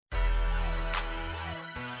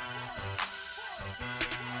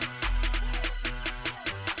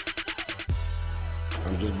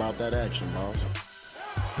just about that action, boss.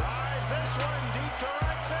 Drives this one deep to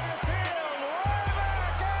right center field. Way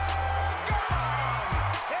back and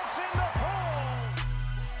gone. It's in the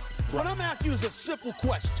pool. What I'm asking you is a simple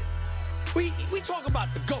question. We talk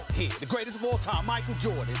about the GOAT here, the greatest of all time, Michael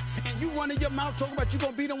Jordan, and you running your mouth talking about you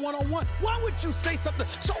gonna beat him one-on-one. Why would you say something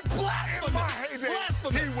so blasphemous? In my heyday,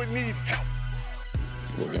 Blasphemous. he would need help.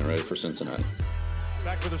 We're getting ready for Cincinnati.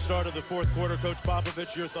 Back for the start of the fourth quarter. Coach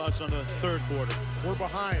Popovich, your thoughts on the third quarter? We're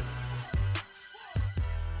behind.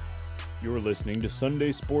 You're listening to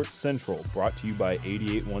Sunday Sports Central, brought to you by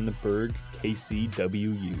 88.1 The Berg,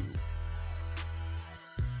 KCWU.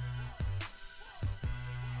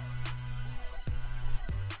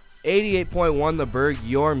 .1 The Berg,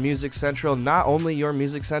 your music central. Not only your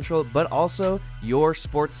music central, but also your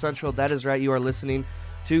sports central. That is right, you are listening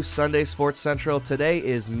to Sunday Sports Central. Today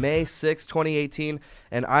is May 6, 2018,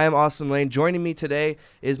 and I am Austin Lane. Joining me today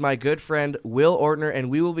is my good friend Will Ortner,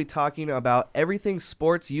 and we will be talking about everything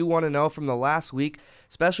sports you want to know from the last week,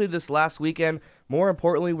 especially this last weekend. More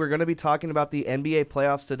importantly, we're going to be talking about the NBA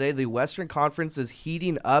playoffs today. The Western Conference is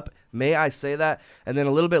heating up, may I say that? And then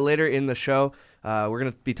a little bit later in the show, we're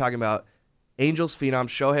going to be talking about Angels phenom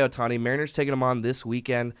Shohei Ohtani. Mariners taking him on this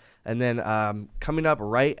weekend. And then coming up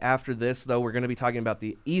right after this, though, we're going to be talking about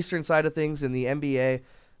the eastern side of things in the NBA.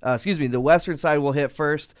 The western side will hit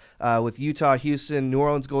first with Utah, Houston, New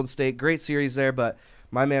Orleans, Golden State. Great series there. But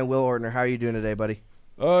my man Will Ortner, how are you doing today, buddy?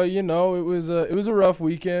 It was a rough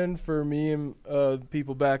weekend for me and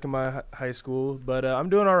people back in my high school. But I'm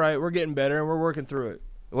doing all right. We're getting better, and we're working through it.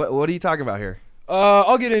 What are you talking about here?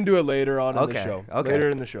 I'll get into it later on in the show. Okay. Later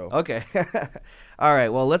in the show. Okay. All right.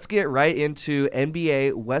 Well, let's get right into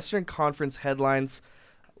NBA Western Conference headlines.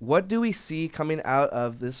 What do we see coming out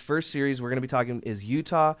of this first series we're going to be talking is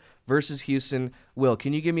Utah versus Houston. Will,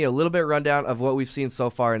 can you give me a little bit rundown of what we've seen so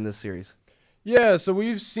far in this series? Yeah, so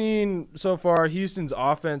we've seen so far Houston's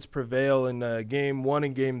offense prevail in Game 1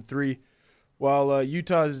 and Game 3, while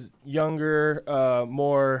Utah's younger,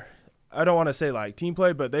 more – I don't want to say like team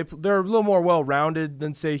play, but they're a little more well-rounded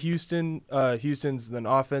than, say, Houston. Houston's an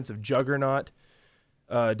offensive juggernaut.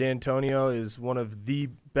 D'Antonio is one of the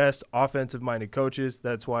best offensive-minded coaches.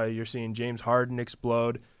 That's why you're seeing James Harden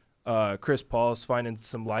explode. Chris Paul's finding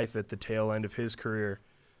some life at the tail end of his career.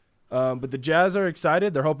 But the Jazz are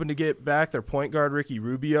excited. They're hoping to get back their point guard, Ricky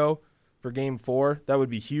Rubio, for Game 4. That would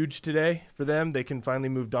be huge today for them. They can finally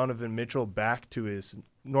move Donovan Mitchell back to his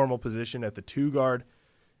normal position at the 2 guard.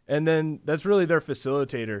 And then that's really their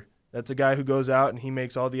facilitator. That's a guy who goes out and he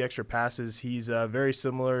makes all the extra passes. He's a very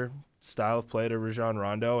similar style of play to Rajon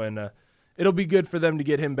Rondo, and it'll be good for them to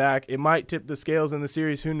get him back. It might tip the scales in the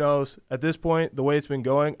series. Who knows? At this point, the way it's been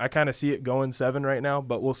going, I kind of see it going 7 right now,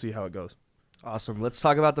 but we'll see how it goes. Awesome. Let's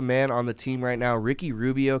talk about the man on the team right now, Ricky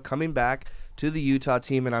Rubio, coming back to the Utah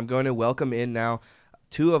team, and I'm going to welcome in now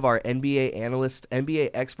 2 of our NBA analysts, NBA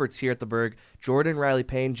experts here at the Berg, Jordan Riley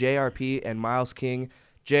Payne, JRP, and Miles King.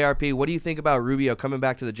 JRP, what do you think about Rubio coming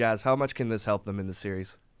back to the Jazz? How much can this help them in the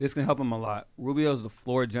series? This can help him a lot. Rubio's the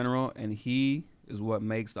floor general, and he is what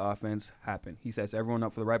makes the offense happen. He sets everyone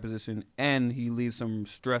up for the right position, and he leaves some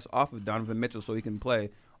stress off of Donovan Mitchell so he can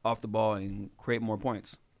play off the ball and create more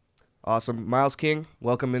points. Awesome. Miles King,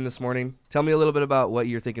 welcome in this morning. Tell me a little bit about what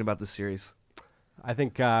you're thinking about this series. I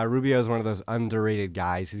think Rubio is one of those underrated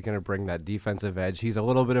guys. He's going to bring that defensive edge. He's a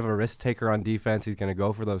little bit of a risk taker on defense. He's going to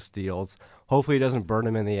go for those steals. Hopefully he doesn't burn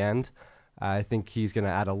him in the end. I think he's going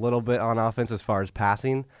to add a little bit on offense as far as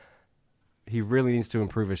passing. He really needs to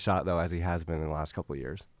improve his shot, though, as he has been in the last couple of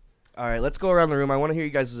years. All right, let's go around the room. I want to hear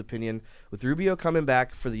you guys' opinion. With Rubio coming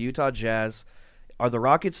back for the Utah Jazz, are the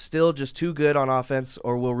Rockets still just too good on offense,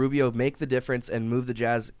 or will Rubio make the difference and move the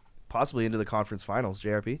Jazz possibly into the conference finals,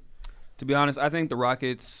 JRP? To be honest, I think the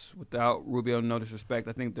Rockets, without Rubio, no disrespect,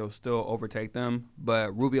 I think they'll still overtake them.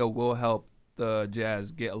 But Rubio will help the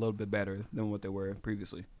Jazz get a little bit better than what they were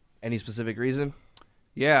previously. Any specific reason?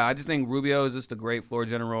 Yeah, I just think Rubio is just a great floor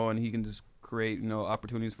general, and he can just create,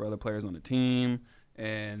 opportunities for other players on the team.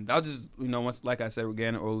 And that'll just, once, like I said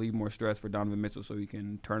again, it will leave more stress for Donovan Mitchell so he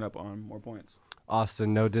can turn up on more points.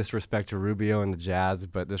 Austin, no disrespect to Rubio and the Jazz,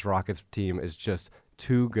 but this Rockets team is just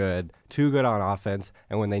too good on offense,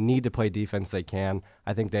 and when they need to play defense, they can.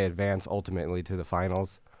 I think they advance ultimately to the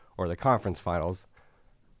finals or the conference finals,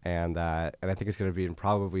 and I think it's going to be in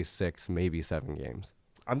probably 6, maybe 7 games.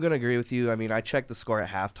 I'm going to agree with you. I mean, I checked the score at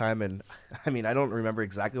halftime, and I don't remember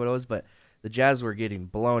exactly what it was, but the Jazz were getting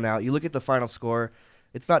blown out. You look at the final score,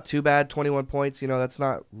 it's not too bad, 21 points. That's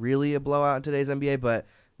not really a blowout in today's NBA, but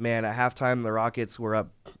man, at halftime, the Rockets were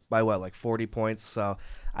up by 40 points. So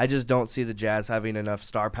I just don't see the Jazz having enough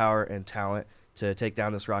star power and talent to take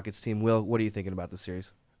down this Rockets team. Will, what are you thinking about this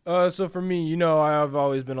series? So for me, I've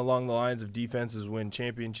always been along the lines of defenses win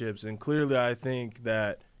championships, and clearly I think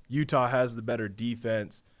that Utah has the better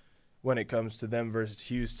defense when it comes to them versus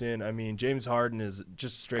Houston. I mean, James Harden is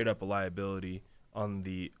just straight up a liability on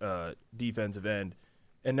the defensive end.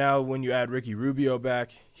 And now when you add Ricky Rubio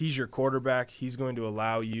back, he's your quarterback. He's going to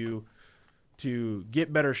allow you to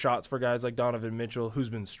get better shots for guys like Donovan Mitchell, who's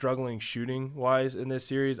been struggling shooting-wise in this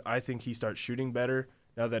series. I think he starts shooting better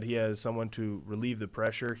now that he has someone to relieve the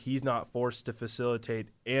pressure. He's not forced to facilitate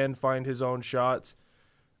and find his own shots.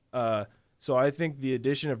 So I think the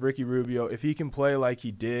addition of Ricky Rubio, if he can play like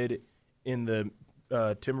he did in the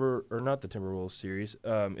Timberwolves series,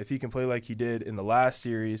 if he can play like he did in the last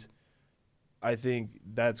series, I think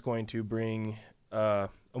that's going to bring a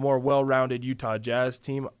more well-rounded Utah Jazz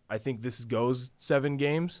team. I think this goes 7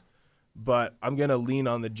 games, but I'm going to lean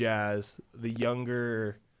on the Jazz, the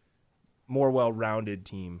younger, more well-rounded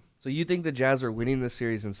team. So you think the Jazz are winning this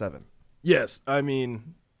series in 7? Yes. I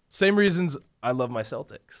mean, same reasons I love my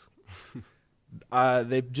Celtics.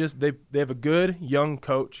 They have a good young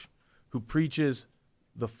coach who preaches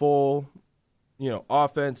the full,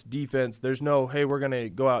 offense, defense. There's no, hey, we're going to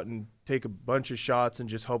go out and take a bunch of shots and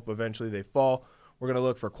just hope eventually they fall. We're going to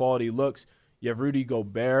look for quality looks. You have Rudy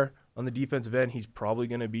Gobert on the defensive end. He's probably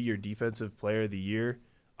going to be your defensive player of the year.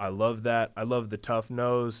 I love that. I love the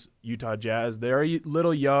tough-nosed Utah Jazz. They're a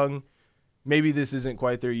little young. Maybe this isn't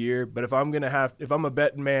quite their year, but if I'm a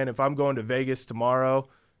betting man, if I'm going to Vegas tomorrow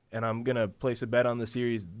and I'm going to place a bet on the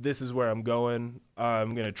series, this is where I'm going.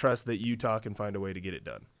 I'm going to trust that Utah can find a way to get it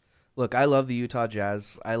done. Look, I love the Utah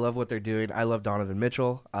Jazz. I love what they're doing. I love Donovan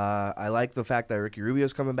Mitchell. I like the fact that Ricky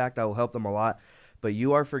Rubio's coming back. That will help them a lot. But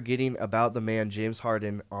you are forgetting about the man, James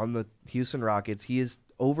Harden, on the Houston Rockets. He is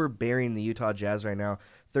overbearing the Utah Jazz right now.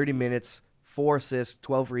 30 minutes, 4 assists,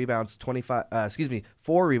 12 rebounds,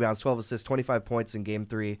 4 rebounds, 12 assists, 25 points in Game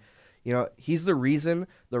 3. He's the reason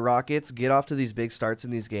the Rockets get off to these big starts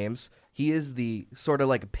in these games. He is the sort of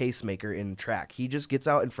like a pacemaker in track. He just gets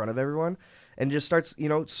out in front of everyone and just starts,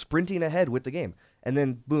 sprinting ahead with the game. And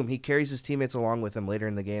then, boom, he carries his teammates along with him later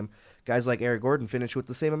in the game. Guys like Eric Gordon finish with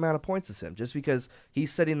the same amount of points as him just because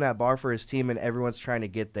he's setting that bar for his team and everyone's trying to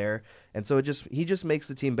get there. And so he just makes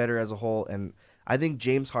the team better as a whole. And I think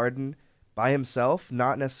James Harden by himself,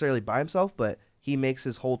 not necessarily by himself, but he makes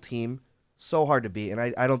his whole team so hard to beat. And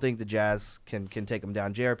I don't think the Jazz can take him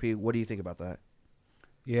down. JRP, what do you think about that?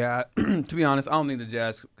 Yeah, to be honest, I don't think the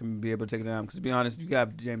Jazz can be able to take it down because, to be honest, you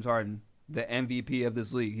have James Harden, the MVP of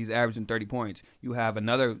this league. He's averaging 30 points. You have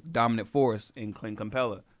another dominant force in Clint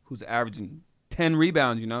Capella, who's averaging 10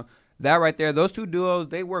 rebounds, That right there, those two duos,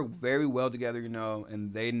 they work very well together,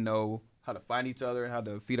 and they know how to find each other and how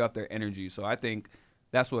to feed off their energy. So I think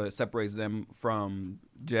that's what separates them from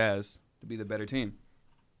Jazz to be the better team.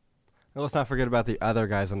 Now, let's not forget about the other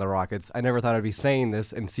guys on the Rockets. I never thought I'd be saying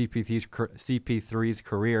this in CP3's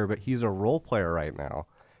career, but he's a role player right now.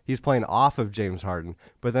 He's playing off of James Harden.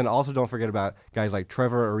 But then also don't forget about guys like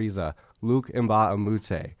Trevor Ariza, Luke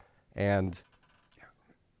Mbah-a-Moute, and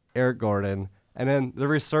Eric Gordon, and then the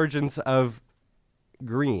resurgence of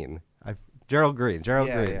Gerald Green.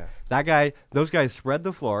 Yeah. That guy, those guys spread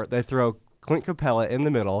the floor. They throw Clint Capella in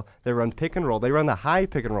the middle. They run pick and roll. They run the high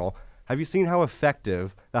pick and roll. Have you seen how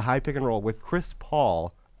effective the high pick and roll with Chris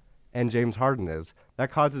Paul and James Harden is?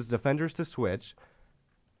 That causes defenders to switch,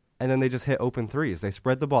 and then they just hit open threes. They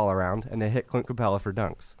spread the ball around, and they hit Clint Capella for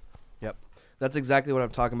dunks. Yep. That's exactly what I'm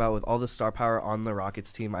talking about with all the star power on the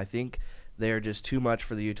Rockets team. I think they are just too much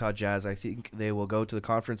for the Utah Jazz. I think they will go to the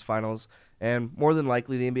conference finals, and more than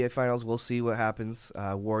likely the NBA finals. We'll see what happens.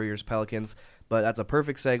 Warriors, Pelicans. But that's a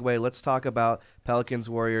perfect segue. Let's talk about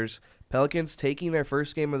Pelicans-Warriors. Pelicans taking their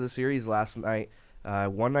first game of the series last night,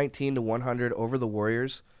 119-100 over the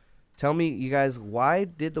Warriors. Tell me, you guys, why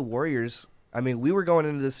did the Warriors – I mean, we were going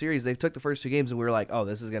into this series. They took the first 2 games, and we were like, oh,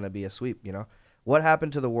 this is going to be a sweep, What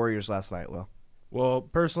happened to the Warriors last night, Will? Well,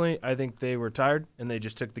 personally, I think they were tired, and they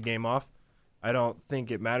just took the game off. I don't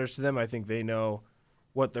think it matters to them. I think they know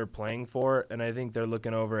what they're playing for, and I think they're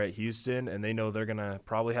looking over at Houston, and they know they're going to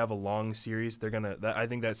probably have a long series. I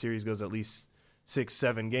think that series goes at least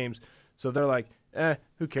 6-7 games. So they're like,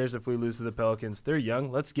 who cares if we lose to the Pelicans? They're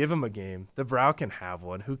young. Let's give them a game. The Brow can have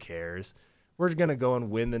one. Who cares? We're going to go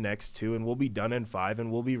and win the next 2, and we'll be done in 5,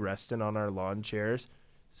 and we'll be resting on our lawn chairs,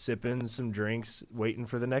 sipping some drinks, waiting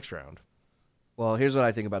for the next round. Well, here's what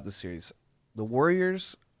I think about this series. The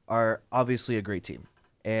Warriors are obviously a great team.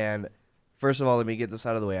 And first of all, let me get this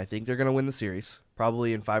out of the way. I think they're going to win the series,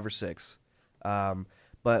 probably in 5 or 6.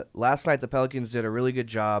 But last night, the Pelicans did a really good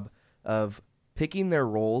job of picking their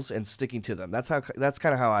roles and sticking to them. That's kind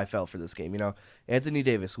of how I felt for this game. You know, Anthony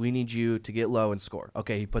Davis, we need you to get low and score.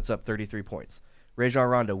 Okay, he puts up 33 points. Rajon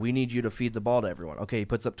Rondo, we need you to feed the ball to everyone. Okay, he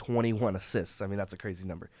puts up 21 assists. I mean, that's a crazy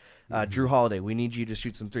number. Drew Holiday, we need you to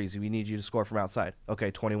shoot some threes. We need you to score from outside. Okay,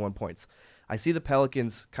 21 points. I see the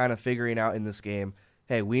Pelicans kind of figuring out in this game,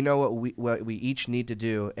 hey, we know what we each need to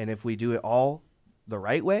do, and if we do it all the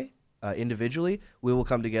right way, individually, we will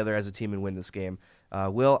come together as a team and win this game.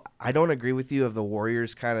 Will, I don't agree with you of the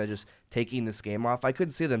Warriors kind of just taking this game off. I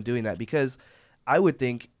couldn't see them doing that because I would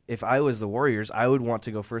think if I was the Warriors, I would want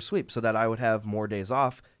to go for a sweep so that I would have more days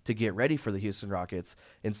off to get ready for the Houston Rockets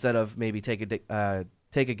instead of maybe take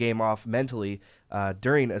a game off mentally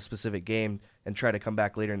during a specific game and try to come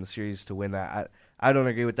back later in the series to win that. I don't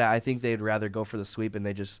agree with that. I think they'd rather go for the sweep, and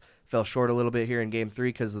they just fell short a little bit here in Game 3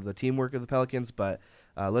 because of the teamwork of the Pelicans. But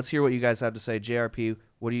let's hear what you guys have to say. JRP,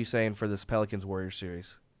 what are you saying for this Pelicans-Warriors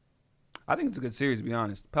series? I think it's a good series, to be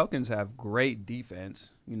honest. Pelicans have great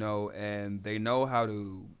defense, you know, and they know how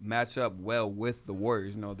to match up well with the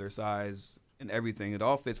Warriors, you know, their size and everything. It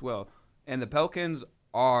all fits well. And the Pelicans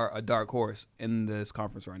are a dark horse in this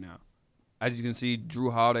conference right now. As you can see,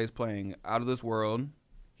 Drew Holiday is playing out of this world.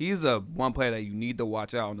 He's a one player that you need to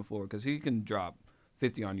watch out on the floor because he can drop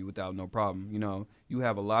 50 on you without no problem. You know, you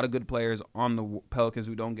have a lot of good players on the Pelicans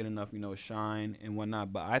who don't get enough, you know, shine and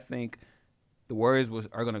whatnot. But I think the Warriors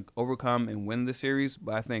are going to overcome and win the series,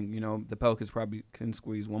 but I think, you know, the Pelicans probably can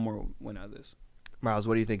squeeze one more win out of this. Miles,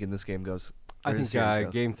 what do you think in this game goes? I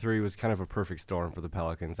think Game 3 was kind of a perfect storm for the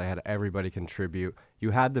Pelicans. They had everybody contribute.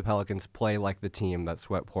 You had the Pelicans play like the team that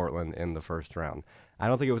swept Portland in the first round. I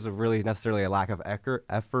don't think it was necessarily a lack of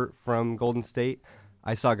effort from Golden State.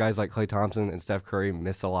 I saw guys like Klay Thompson and Steph Curry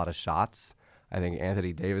miss a lot of shots. I think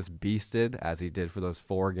Anthony Davis beasted, as he did for those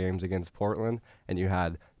 4 games against Portland, and you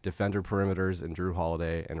had defender perimeters and Drew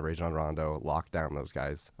Holiday and Rajon Rondo lock down those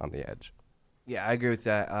guys on the edge. Yeah, I agree with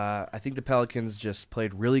that. I think the Pelicans just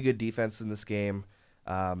played really good defense in this game.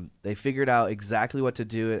 They figured out exactly what to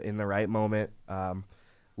do in the right moment.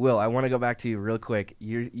 Will, I want to go back to you real quick.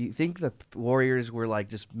 You think the Warriors were like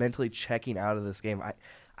just mentally checking out of this game?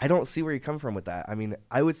 I don't see where you come from with that. I mean,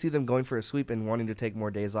 I would see them going for a sweep and wanting to take more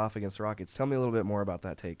days off against the Rockets. Tell me a little bit more about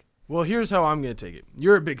that take. Well, here's how I'm going to take it.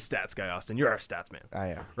 You're a big stats guy, Austin. You're our stats man. I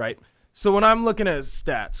am. Right? So when I'm looking at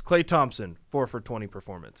stats, Klay Thompson, 4 for 20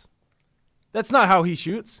 performance. That's not how he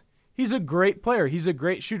shoots. He's a great player. He's a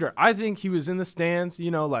great shooter. I think he was in the stands,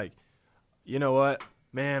 you know, like, you know what?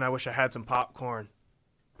 Man, I wish I had some popcorn.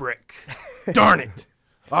 Brick. Darn it.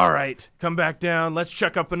 All right, come back down. Let's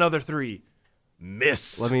check up another 3.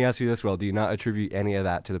 Miss. Let me ask you this, Will. Do you not attribute any of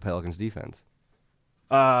that to the Pelicans' defense?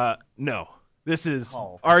 No. This is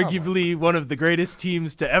arguably one of the greatest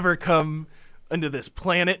teams to ever come into this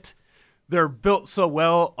planet. They're built so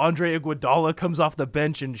well. Andre Iguodala comes off the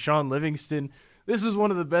bench and Sean Livingston. This is one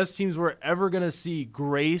of the best teams we're ever going to see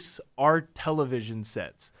grace our television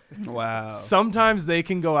sets. Wow. Sometimes they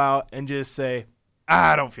can go out and just say,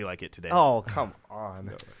 I don't feel like it today. Oh, come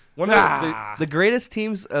on. One of the greatest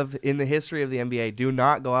teams in the history of the NBA do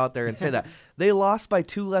not go out there and say that. They lost by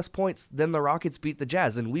 2 less points than the Rockets beat the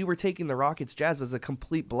Jazz, and we were taking the Rockets Jazz as a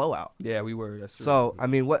complete blowout. Yeah, we were. That's true. So, I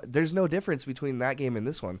mean, there's no difference between that game and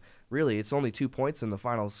this one. Really, it's only 2 points in the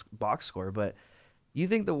final box score, but you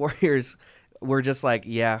think the Warriors were just like,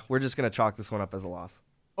 yeah, we're just going to chalk this one up as a loss?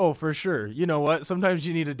 Oh, for sure. You know what? Sometimes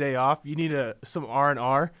you need a day off. You need some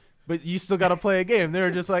R&R. But you still got to play a game.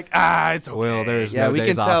 They're just like, it's okay. Well, there's yeah, no we days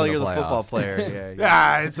can off tell in you're the playoffs. football player.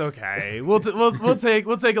 Yeah. It's okay. We'll take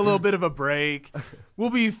a little bit of a break.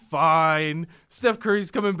 We'll be fine. Steph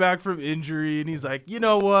Curry's coming back from injury, and he's like, you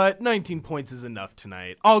know what? 19 points is enough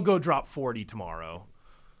tonight. I'll go drop 40 tomorrow.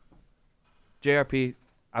 JRP,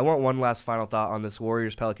 I want one last final thought on this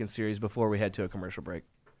Warriors-Pelicans series before we head to a commercial break.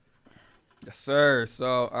 Yes, sir.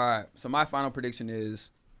 So, all right. So my final prediction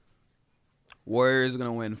is Warriors are going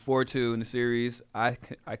to win 4-2 in the series. I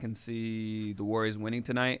can see the Warriors winning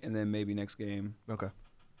tonight, and then maybe next game. Okay.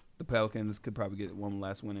 The Pelicans could probably get one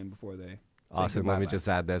last win in before they. Austin, let me just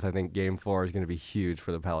add this. I think Game 4 is going to be huge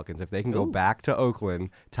for the Pelicans. If they can go back to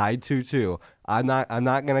Oakland, tied 2-2, I'm not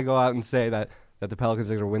going to go out and say that the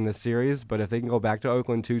Pelicans are going to win this series, but if they can go back to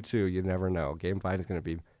Oakland 2-2, you never know. Game 5 is going to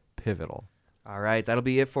be pivotal. All right, that'll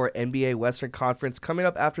be it for NBA Western Conference. Coming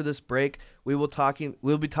up after this break, we'll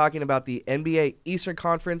be talking about the NBA Eastern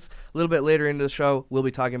Conference. A little bit later into the show, we'll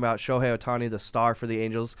be talking about Shohei Ohtani, the star for the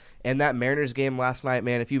Angels, and that Mariners game last night.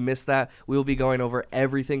 Man, if you missed that, we will be going over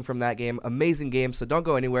everything from that game. Amazing game, so don't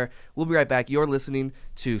go anywhere. We'll be right back. You're listening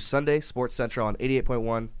to Sunday Sports Central on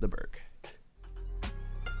 88.1 The Berg.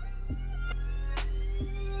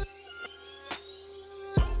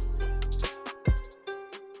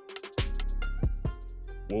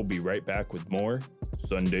 We'll be right back with more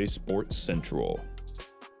Sunday Sports Central.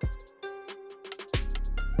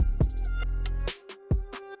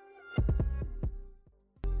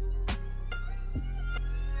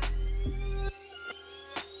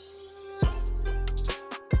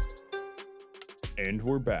 And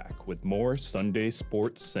we're back with more Sunday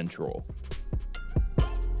Sports Central.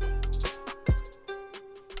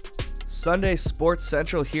 Sunday Sports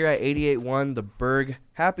Central here at 88.1 The Berg.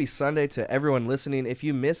 Happy Sunday to everyone listening. If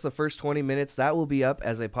you missed the first 20 minutes, that will be up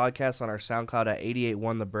as a podcast on our SoundCloud at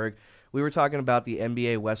 88.1 The Berg. We were talking about the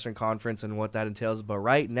NBA Western Conference and what that entails, but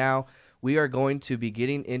right now we are going to be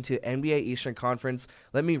getting into NBA Eastern Conference.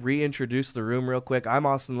 Let me reintroduce the room real quick. I'm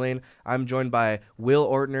Austin Lane. I'm joined by Will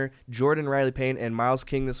Ortner, Jordan Riley Payne, and Miles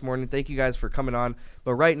King this morning. Thank you guys for coming on.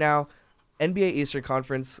 But right now, NBA Eastern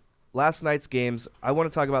Conference, last night's games, I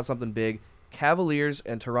want to talk about something big. Cavaliers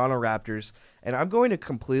and Toronto Raptors. And I'm going to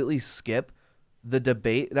completely skip the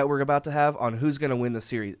debate that we're about to have on who's going to win the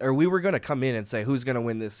series. Or we were going to come in and say who's going to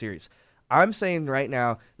win this series. I'm saying right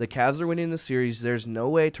now the Cavs are winning the series. There's no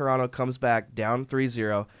way Toronto comes back down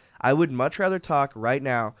 3-0. I would much rather talk right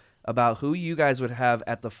now about who you guys would have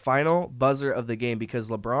at the final buzzer of the game because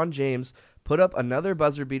LeBron James put up another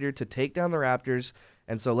buzzer beater to take down the Raptors.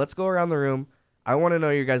 And so let's go around the room. I want to know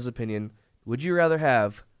your guys' opinion. Would you rather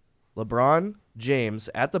have LeBron James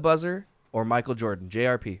at the buzzer or Michael Jordan?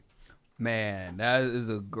 JRP. Man, that is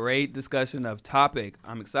a great discussion of topic.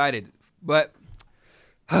 I'm excited. But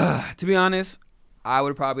to be honest, I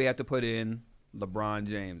would probably have to put in LeBron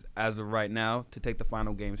James as of right now to take the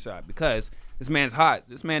final game shot because this man's hot.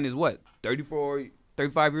 This man is what, 34,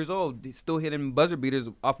 35 years old. He's still hitting buzzer beaters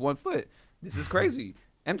off one foot. This is crazy.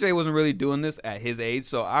 MJ wasn't really doing this at his age,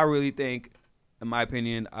 so I really think, in my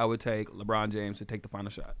opinion, I would take LeBron James to take the final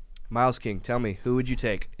shot. Miles King, tell me, who would you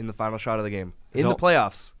take in the final shot of the game? In the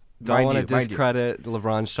playoffs. Don't want to discredit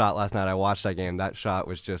LeBron's shot last night. I watched that game. That shot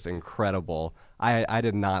was just incredible. I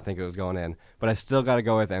did not think it was going in, but I still got to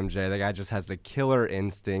go with MJ. The guy just has the killer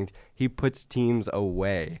instinct. He puts teams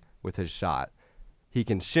away with his shot. He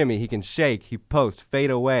can shimmy, he can shake, he post, fade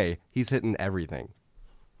away. He's hitting everything.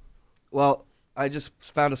 Well, I just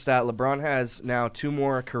found a stat. LeBron has now 2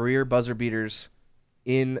 more career buzzer beaters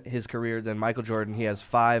in his career than Michael Jordan. He has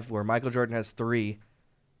 5, where Michael Jordan has 3.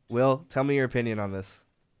 Will, tell me your opinion on this.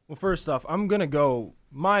 Well, first off,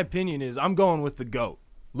 my opinion is I'm going with the GOAT,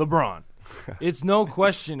 LeBron. It's no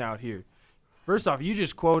question out here. First off, you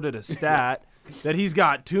just quoted a stat that he's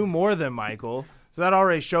got 2 more than Michael, so that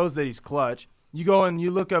already shows that he's clutch. You go and you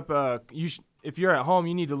look up, if you're at home,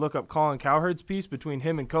 you need to look up Colin Cowherd's piece between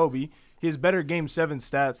him and Kobe. He has better Game 7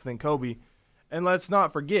 stats than Kobe. And let's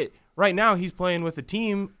not forget, right now he's playing with a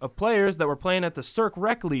team of players that were playing at the Cirque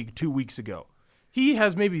Rec League 2 weeks ago. He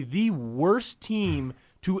has maybe the worst team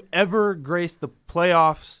to ever grace the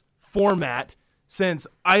playoffs format since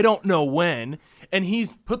I don't know when, and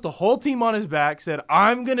he's put the whole team on his back, said,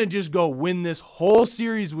 I'm going to just go win this whole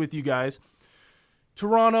series with you guys.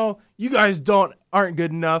 Toronto, you guys aren't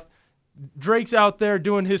good enough. Drake's out there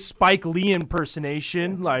doing his Spike Lee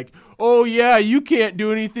impersonation, like, oh, yeah, you can't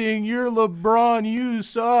do anything. You're LeBron. You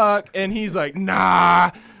suck. And he's like,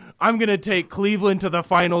 nah, I'm going to take Cleveland to the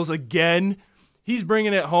finals again. He's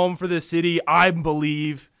bringing it home for the city, I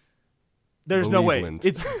believe. There's no way.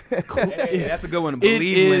 It's hey, that's a good one.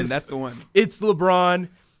 Cleveland, that's the one. It's LeBron.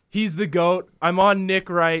 He's the GOAT. I'm on Nick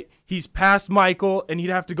Wright. He's past Michael, and he'd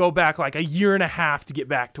have to go back like a year and a half to get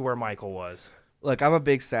back to where Michael was. Look, I'm a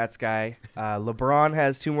big stats guy. LeBron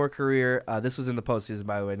has 2 more career. This was in the postseason,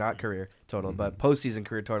 by the way, not career total, but postseason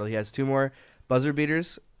career total. He has 2 more buzzer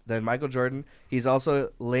beaters than Michael Jordan. He's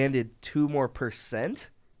also landed 2 more %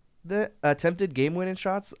 the attempted game-winning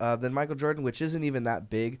shots than Michael Jordan, which isn't even that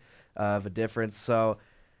big of a difference. So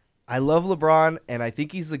I love LeBron, and I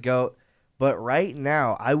think he's the GOAT. But right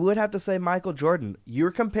now, I would have to say Michael Jordan.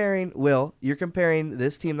 You're comparing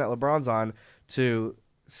this team that LeBron's on to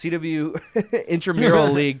CW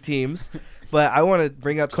intramural league teams. But I want to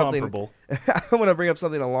bring up something. I want to bring up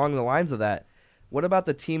something along the lines of that. What about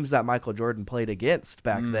the teams that Michael Jordan played against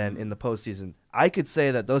back then in the postseason? I could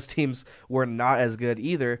say that those teams were not as good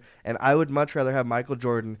either, and I would much rather have Michael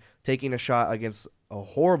Jordan taking a shot against a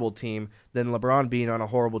horrible team than LeBron being on a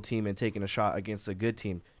horrible team and taking a shot against a good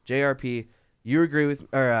team. JRP, you agree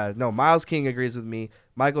with, Miles King agrees with me,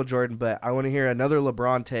 Michael Jordan, but I want to hear another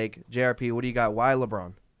LeBron take. JRP, what do you got? Why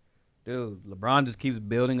LeBron? Dude, LeBron just keeps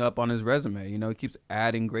building up on his resume. You know, he keeps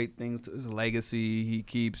adding great things to his legacy. He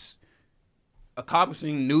keeps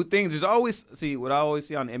accomplishing new things. There's always, what I always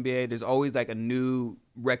see on the NBA, there's always like a new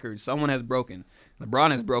record someone has broken.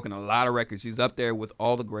 LeBron has broken a lot of records. He's up there with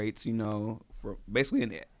all the greats, you know, for basically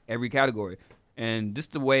in every category. And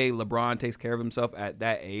just the way LeBron takes care of himself at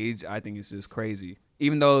that age, I think it's just crazy.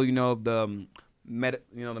 Even though, the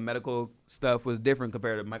medical stuff was different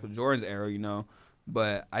compared to Michael Jordan's era,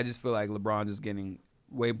 but I just feel like LeBron is getting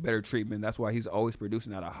way better treatment. That's why he's always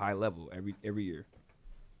producing at a high level every year.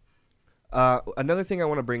 Another thing I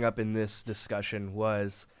want to bring up in this discussion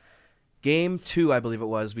was Game 2, I believe it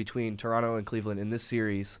was, between Toronto and Cleveland in this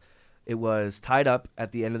series. It was tied up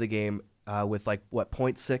at the end of the game with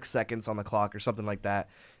 0.6 seconds on the clock or something like that,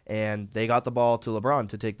 and they got the ball to LeBron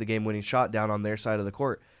to take the game-winning shot down on their side of the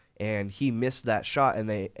court, and he missed that shot, and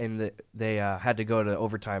they had to go to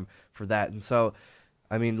overtime for that. And so,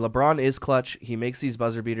 I mean, LeBron is clutch. He makes these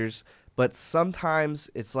buzzer beaters, but sometimes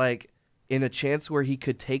it's like in a chance where he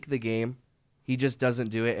could take the game, he just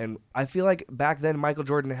doesn't do it. And I feel like back then Michael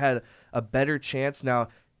Jordan had a better chance. Now,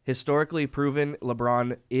 historically proven,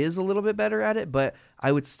 LeBron is a little bit better at it, but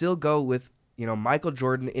I would still go with Michael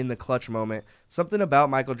Jordan in the clutch moment. Something about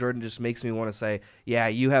Michael Jordan just makes me want to say, yeah,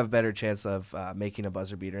 you have a better chance of making a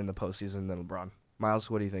buzzer beater in the postseason than LeBron. Miles,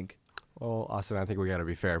 what do you think? Well, Austin, I think we got to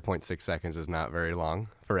be fair. 0.6 seconds is not very long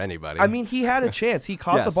for anybody. I mean, he had a chance. He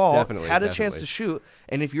caught Yes, the ball, definitely. chance to shoot,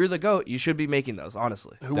 and if you're the GOAT, you should be making those,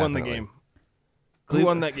 honestly. Who won the Definitely. game? Who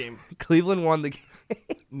won that game? Cleveland won the game.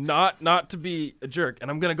 Not to be a jerk,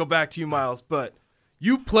 and I'm going to go back to you, Miles, but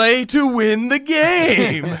you play to win the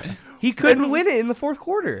game. He couldn't win it in the fourth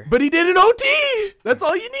quarter. But he did an OT. That's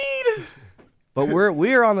all you need. But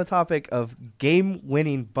we're on the topic of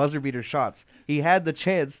game-winning buzzer beater shots. He had the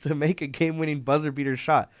chance to make a game-winning buzzer beater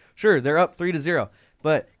shot. Sure, they're up 3-0,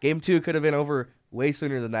 but Game 2 could have been over way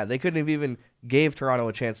sooner than that. They couldn't have even gave Toronto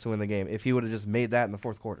a chance to win the game if he would have just made that in the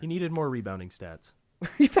fourth quarter. He needed more rebounding stats.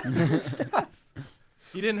 Stats.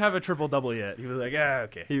 He didn't have a triple-double yet. He was like,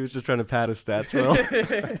 okay. He was just trying to pad his stats,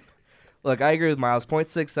 bro. Look, I agree with Miles.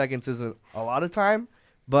 0.6 seconds isn't a lot of time,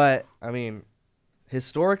 but, I mean,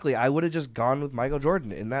 historically, I would have just gone with Michael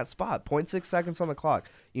Jordan in that spot. 0.6 seconds on the clock.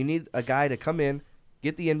 You need a guy to come in,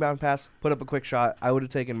 get the inbound pass, put up a quick shot. I would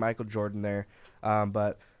have taken Michael Jordan there.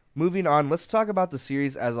 But moving on, let's talk about the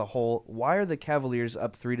series as a whole. Why are the Cavaliers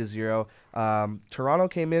up 3-0? Toronto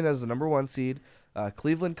came in as the number 1 seed.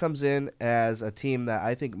 Cleveland comes in as a team that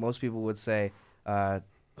I think most people would say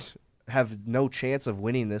have no chance of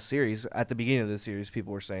winning this series. At the beginning of this series,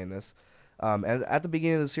 people were saying this. And at the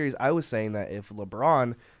beginning of the series, I was saying that if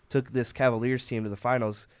LeBron took this Cavaliers team to the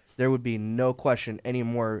finals, there would be no question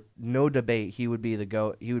anymore, no debate. He would be the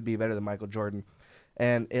GOAT. He would be better than Michael Jordan.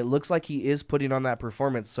 And it looks like he is putting on that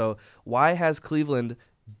performance. So why has Cleveland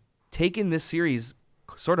taken this series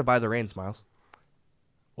sort of by the reins, Miles?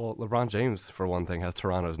 Well, LeBron James, for one thing, has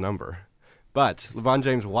Toronto's number. But LeBron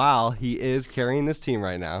James, while he is carrying this team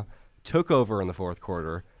right now, took over in the fourth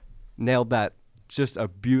quarter, nailed that just a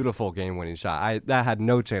beautiful game-winning shot. That had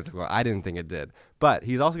no chance of going. I didn't think it did. But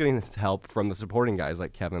he's also getting help from the supporting guys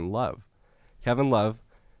like Kevin Love. Kevin Love,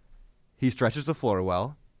 he stretches the floor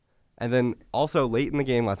well. And then also late in the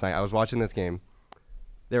game last night, I was watching this game,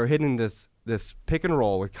 they were hitting this pick and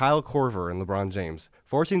roll with Kyle Korver and LeBron James,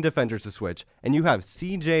 forcing defenders to switch, and you have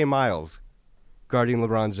C.J. Miles guarding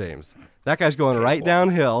LeBron James. That guy's going right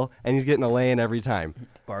downhill, and he's getting a lay-in every time.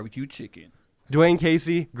 Barbecue chicken. Dwayne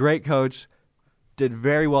Casey, great coach, did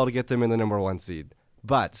very well to get them in the number 1 seed.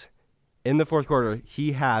 But in the fourth quarter,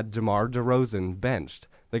 he had DeMar DeRozan benched.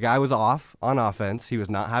 The guy was off on offense. He was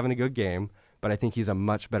not having a good game, but I think he's a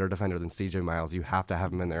much better defender than C.J. Miles. You have to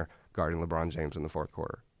have him in there guarding LeBron James in the fourth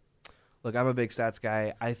quarter. Look, I'm a big stats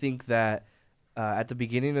guy. I think that at the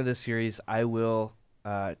beginning of this series, I will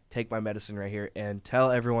take my medicine right here and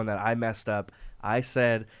tell everyone that I messed up. I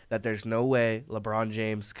said that there's no way LeBron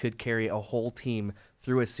James could carry a whole team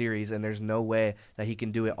through a series, and there's no way that he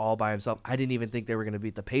can do it all by himself. I didn't even think they were going to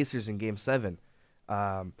beat the Pacers in Game 7.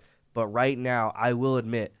 But right now, I will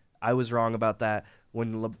admit I was wrong about that.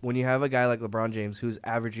 When you have a guy like LeBron James who's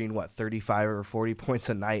averaging, 35 or 40 points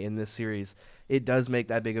a night in this series, it does make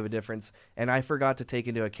that big of a difference. And I forgot to take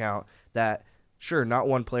into account that, sure, not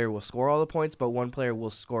one player will score all the points, but one player will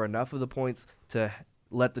score enough of the points to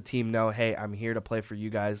let the team know, hey, I'm here to play for you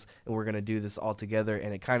guys, and we're going to do this all together.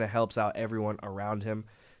 And it kind of helps out everyone around him.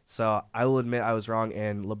 So I will admit I was wrong,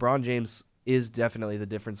 and LeBron James is definitely the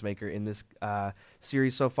difference maker in this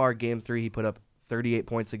series so far. Game 3, he put up 38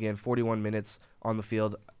 points again, 41 minutes on the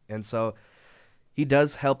field. And so he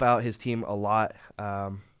does help out his team a lot.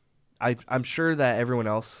 I'm sure that everyone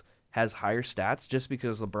else has higher stats just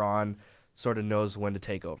because LeBron sort of knows when to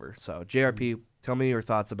take over. So, JRP, tell me your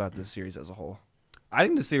thoughts about this series as a whole. I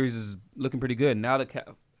think the series is looking pretty good. Now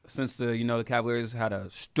since the Cavaliers had a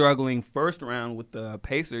struggling first round with the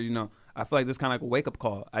Pacers, I feel like this kind of like a wake-up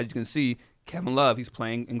call. As you can see, Kevin Love, he's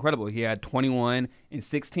playing incredible. He had 21 and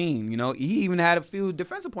 16. You know, he even had a few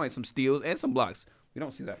defensive points, some steals, and some blocks. We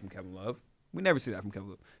don't see that from Kevin Love. We never see that from Kevin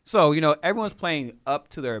Love. So, you know, everyone's playing up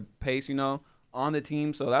to their pace, you know, on the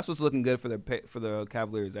team. So that's what's looking good for the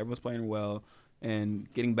Cavaliers. Everyone's playing well and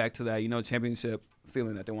getting back to that, you know, championship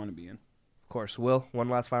feeling that they want to be in. Of course. Will, one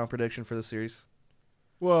last final prediction for the series?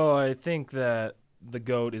 Well, I think that the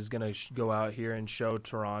GOAT is going to go out here and show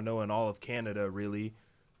Toronto and all of Canada, really,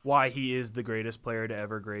 why he is the greatest player to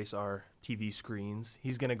ever grace our TV screens.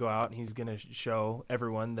 He's going to go out and he's going to show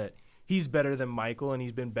everyone that he's better than Michael, and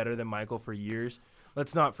he's been better than Michael for years.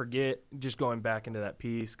 Let's not forget, just going back into that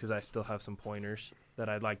piece, because I still have some pointers that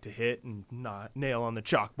I'd like to hit and not nail on the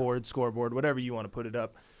chalkboard, scoreboard, whatever you want to put it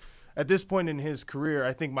up. At this point in his career,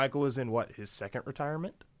 I think Michael is in, his second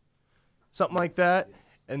retirement? Something like that.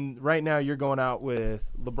 And right now you're going out with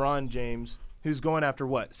LeBron James, who's going after,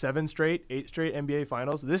 8 straight NBA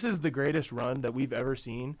Finals? This is the greatest run that we've ever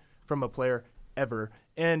seen from a player ever.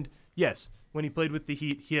 And, yes, when he played with the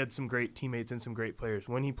Heat, he had some great teammates and some great players.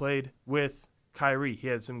 When he played with Kyrie, he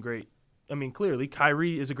had some great – clearly,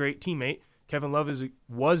 Kyrie is a great teammate. Kevin Love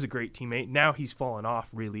was a great teammate. Now he's fallen off,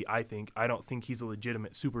 really, I think. I don't think he's a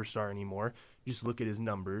legitimate superstar anymore. Just look at his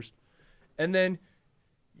numbers. And then –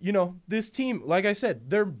 you know, this team, like I said,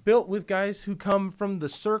 they're built with guys who come from the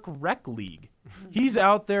Cirque Rec League. He's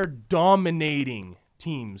out there dominating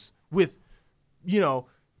teams with, you know,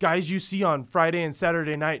 guys you see on Friday and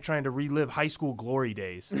Saturday night trying to relive high school glory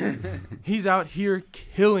days. He's out here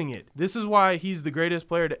killing it. This is why he's the greatest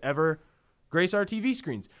player to ever grace our TV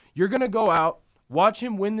screens. You're going to go out, watch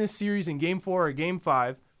him win this series in Game 4 or Game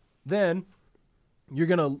 5, then you're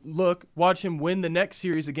going to watch him win the next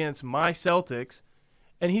series against my Celtics,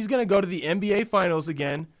 and he's going to go to the NBA Finals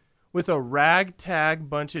again with a ragtag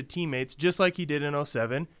bunch of teammates, just like he did in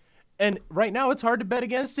 2007. And right now it's hard to bet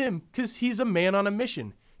against him because he's a man on a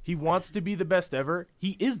mission. He wants to be the best ever.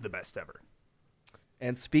 He is the best ever.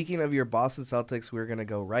 And speaking of your Boston Celtics, we're going to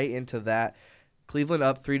go right into that. Cleveland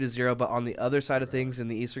up 3-0, but on the other side of things in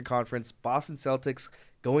the Eastern Conference, Boston Celtics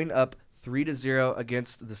going up 3-0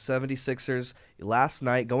 against the 76ers last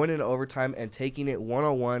night, going into overtime and taking it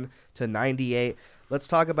 101-98. Let's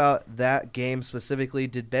talk about that game specifically.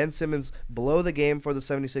 Did Ben Simmons blow the game for the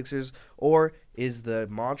 76ers, or is the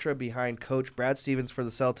mantra behind Coach Brad Stevens for the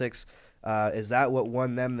Celtics, is that what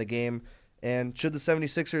won them the game? And should the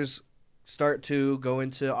 76ers start to go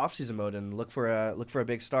into offseason mode and look for a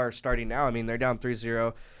big star starting now? I mean, they're down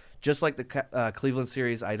 3-0. Just like the Cleveland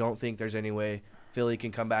series, I don't think there's any way Philly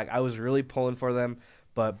can come back. I was really pulling for them,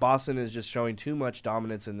 but Boston is just showing too much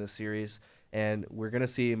dominance in this series. And we're going to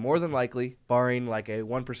see, more than likely, barring like a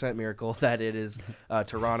 1% miracle, that it is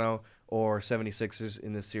Toronto or 76ers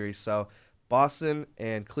in this series. So Boston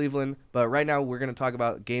and Cleveland. But right now we're going to talk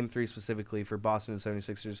about Game 3 specifically for Boston and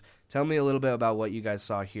 76ers. Tell me a little bit about what you guys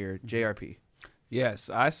saw here. JRP. Yes,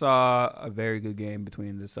 I saw a very good game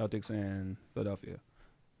between the Celtics and Philadelphia.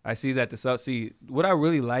 I see that the Celtics – what I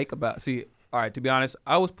really like about – all right, to be honest,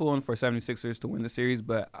 I was pulling for 76ers to win the series,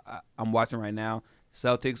 but I'm watching right now.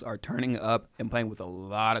 Celtics are turning up and playing with a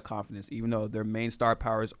lot of confidence, even though their main star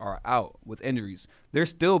powers are out with injuries. They're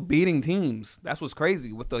still beating teams. That's what's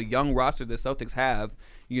crazy. With the young roster the Celtics have,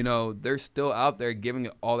 you know, they're still out there giving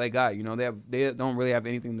it all they got. You know, they don't really have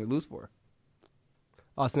anything to lose for.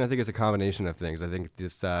 Austin, I think it's a combination of things. I think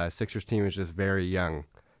this Sixers team is just very young.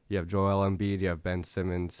 You have Joel Embiid, you have Ben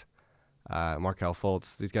Simmons, Markelle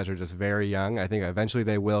Fultz. These guys are just very young. I think eventually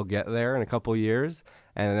they will get there in a couple years.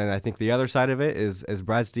 And then I think the other side of it is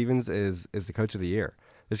Brad Stevens is the coach of the year.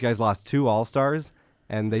 This guy's lost 2 All-Stars,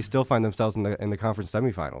 and they still find themselves in the conference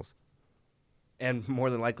semifinals. And more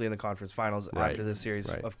than likely in the conference finals after this series,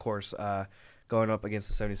 of course, going up against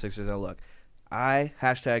the 76ers. Now, look, I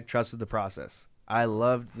 #trusted the process. I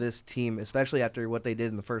loved this team, especially after what they did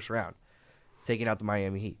in the first round, taking out the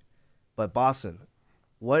Miami Heat. But Boston,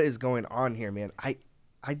 what is going on here, man?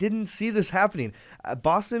 I didn't see this happening.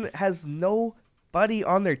 Boston has nobody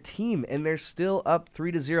on their team, and they're still up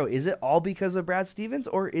 3-0. Is it all because of Brad Stevens,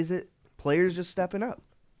 or is it players just stepping up?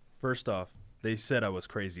 First off, they said I was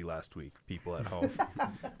crazy last week, people at home.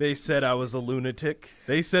 They said I was a lunatic.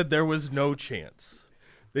 They said there was no chance.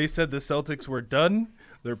 They said the Celtics were done.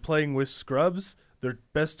 They're playing with scrubs. Their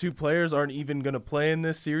best 2 players aren't even going to play in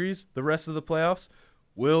this series the rest of the playoffs.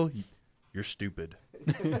 Will, you're stupid.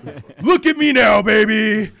 Look at me now,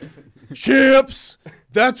 baby. Champs.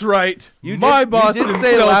 That's right. Boston you did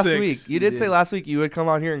say Celtics. Last week. You did say last week you would come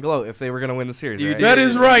on here and gloat if they were going to win the series. Right? That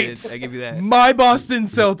is right. I give you that. My Boston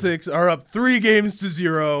Celtics are up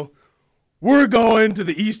 3-0. We're going to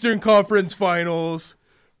the Eastern Conference Finals.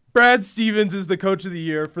 Brad Stevens is the coach of the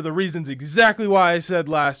year for the reasons exactly why I said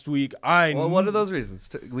last week. Well, what are those reasons?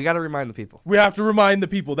 We got to remind the people. We have to remind the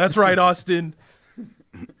people. That's right, Austin.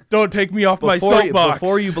 Don't take me off my soapbox.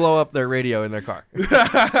 Before you blow up their radio in their car.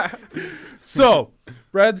 So,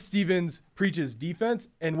 Brad Stevens preaches defense,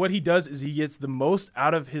 and what he does is he gets the most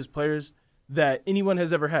out of his players that anyone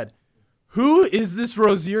has ever had. Who is this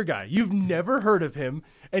Rozier guy? You've never heard of him,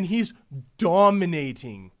 and he's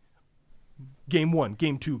dominating game 1,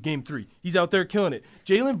 game 2, game 3. He's out there killing it.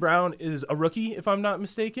 Jaylen Brown is a rookie, if I'm not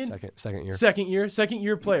mistaken. Second year. Second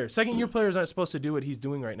year player. Second year players aren't supposed to do what he's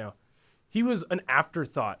doing right now. He was an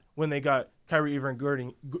afterthought when they got Kyrie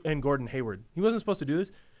Irving and Gordon Hayward. He wasn't supposed to do this.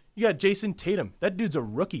 You got Jason Tatum. That dude's a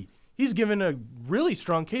rookie. He's given a really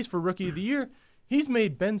strong case for Rookie of the Year. He's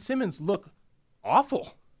made Ben Simmons look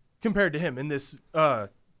awful compared to him in this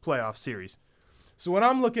playoff series. So when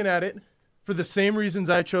I'm looking at it, for the same reasons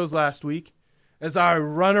I chose last week, as I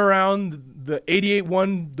run around the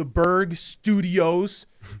 88-1 The Berg studios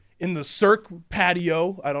in the Cirque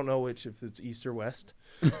patio, I don't know which, if it's east or west.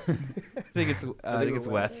 I think it's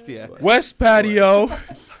west, yeah. West patio,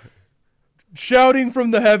 shouting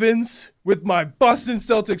from the heavens with my Boston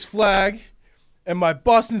Celtics flag and my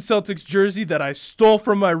Boston Celtics jersey that I stole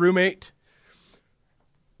from my roommate.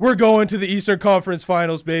 We're going to the Eastern Conference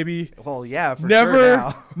Finals, baby. Well, yeah, for sure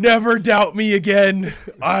now. Never doubt me again.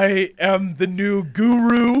 I am the new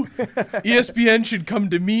guru. ESPN should come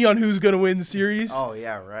to me on who's going to win the series. Oh,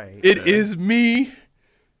 yeah, right. It is me.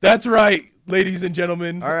 That's right, ladies and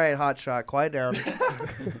gentlemen. All right, hotshot, quiet down.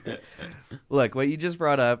 Look, what you just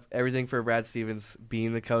brought up, everything for Brad Stevens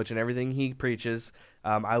being the coach and everything he preaches,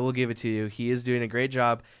 I will give it to you. He is doing a great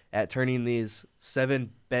job at turning these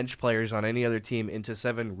 7 bench players on any other team into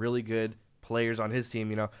 7 really good players on his team.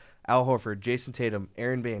 You know, Al Horford, Jason Tatum,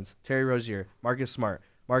 Aaron Baines, Terry Rozier, Marcus Smart,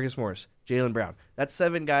 Marcus Morris, Jaylen Brown. That's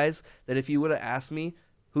 7 guys that if you would have asked me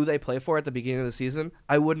who they play for at the beginning of the season,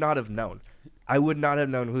 I would not have known. I would not have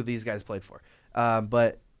known who these guys played for.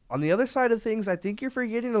 But on the other side of things, I think you're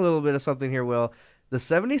forgetting a little bit of something here, Will. The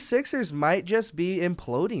 76ers might just be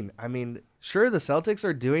imploding. I mean, sure, the Celtics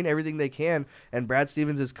are doing everything they can, and Brad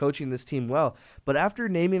Stevens is coaching this team well. But after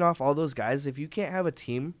naming off all those guys, if you can't have a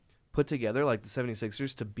team put together like the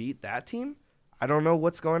 76ers to beat that team, I don't know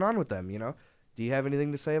what's going on with them, you know? Do you have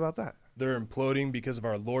anything to say about that? They're imploding because of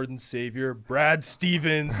our Lord and Savior, Brad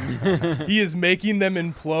Stevens. He is making them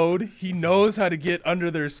implode. He knows how to get under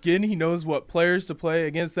their skin. He knows what players to play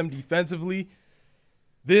against them defensively.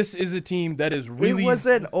 This is a team that is really... It was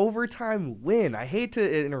an overtime win. I hate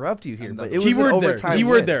to interrupt you here, but it was an overtime win.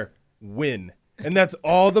 Keyword there, win. And that's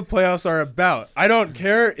all the playoffs are about. I don't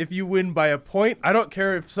care if you win by a point. I don't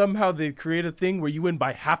care if somehow they create a thing where you win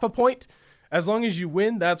by half a point. As long as you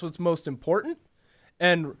win, that's what's most important.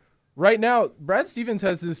 And right now, Brad Stevens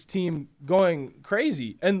has this team going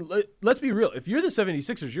crazy. And let's be real. If you're the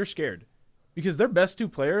 76ers, you're scared. Because their best 2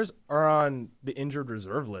 players are on the injured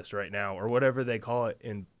reserve list right now, or whatever they call it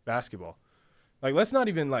in basketball. Like, let's not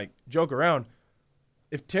even, joke around.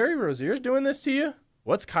 If Terry Rozier's doing this to you,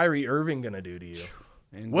 what's Kyrie Irving going to do to you?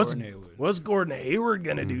 And What's Gordon Hayward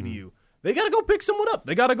going to do to you? They got to go pick someone up.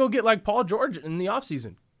 They got to go get, Paul George in the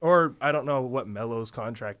offseason. Or I don't know what Melo's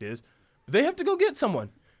contract is. But they have to go get someone.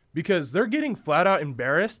 Because they're getting flat-out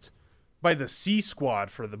embarrassed by the C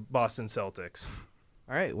squad for the Boston Celtics.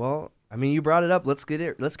 All right, well, I mean, you brought it up. Let's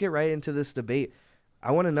get right into this debate.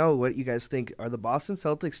 I want to know what you guys think. Are the Boston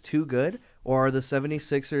Celtics too good, or are the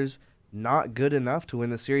 76ers not good enough to win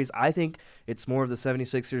the series? I think it's more of the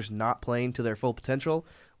 76ers not playing to their full potential.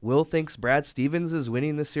 Will thinks Brad Stevens is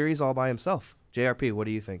winning this series all by himself. JRP, what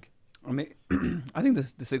do you think? I mean, I think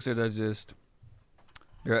the Sixers are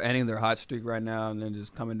they're ending their hot streak right now, and then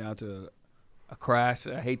just coming down to a crash.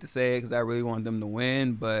 I hate to say it because I really want them to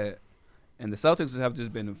win, and the Celtics have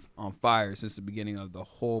just been on fire since the beginning of the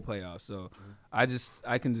whole playoffs. So I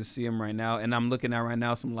can just see them right now, and I'm looking at right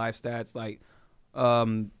now some live stats like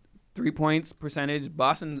 3 points percentage.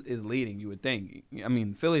 Boston is leading. You would think. I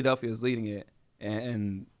mean, Philadelphia is leading it,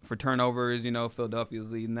 and for turnovers, Philadelphia is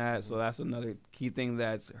leading that. So that's another key thing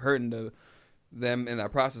that's hurting them in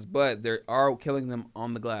that process. But they are killing them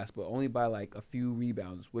on the glass, but only by a few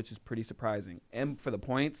rebounds, which is pretty surprising. And for the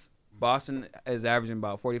points, Boston is averaging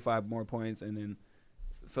about 45 more points, and then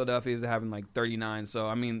Philadelphia is having 39. So,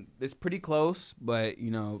 I mean, it's pretty close, but,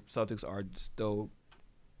 Celtics are still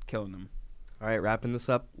killing them. All right, wrapping this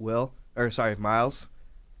up, Miles.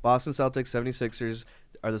 Boston Celtics, 76ers.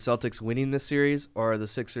 Are the Celtics winning this series, or are the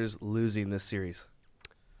Sixers losing this series?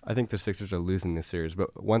 I think the Sixers are losing this series,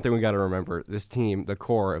 but one thing we got to remember, this team, the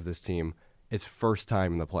core of this team, its first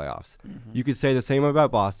time in the playoffs. You could say the same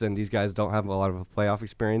about Boston. These guys don't have a lot of playoff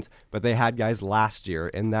experience, but they had guys last year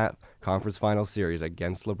in that conference final series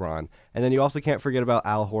against LeBron. And then you also can't forget about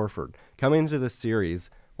Al Horford. Coming into this series,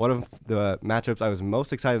 one of the matchups I was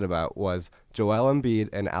most excited about was Joel Embiid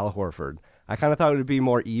and Al Horford. I kind of thought it would be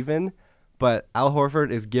more even, but Al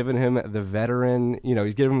Horford is giving him the veteran,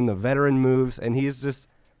 he's giving him the veteran moves, and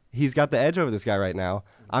he's got the edge over this guy right now.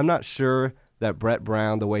 I'm not sure that Brett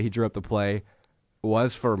Brown, the way he drew up the play,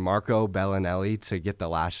 was for Marco Bellinelli to get the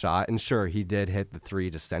last shot. And sure, he did hit the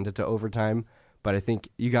three to send it to overtime, but I think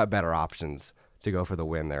you got better options to go for the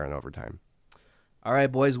win there in overtime. All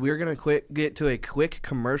right, boys, we're going to get to a quick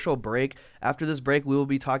commercial break. After this break, we will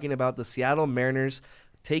be talking about the Seattle Mariners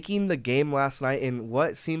taking the game last night in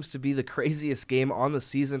what seems to be the craziest game on the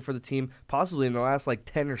season for the team, possibly in the last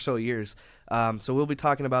 10 or so years. So we'll be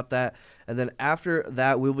talking about that. And then after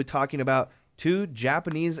that, we'll be talking about two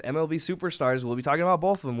Japanese MLB superstars. We'll be talking about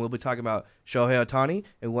both of them. We'll be talking about Shohei Ohtani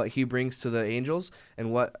and what he brings to the Angels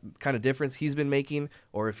and what kind of difference he's been making,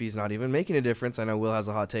 or if he's not even making a difference. I know Will has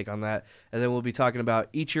a hot take on that. And then we'll be talking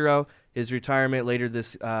about Ichiro, his retirement later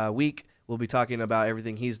this week. We'll be talking about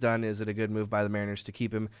everything he's done. Is it a good move by the Mariners to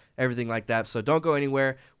keep him? Everything like that. So don't go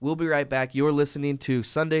anywhere. We'll be right back. You're listening to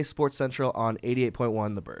Sunday Sports Central on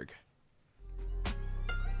 88.1 The Berg.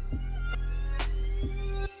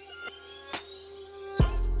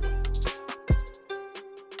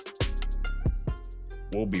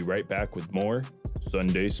 We'll be right back with more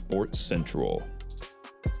Sunday Sports Central.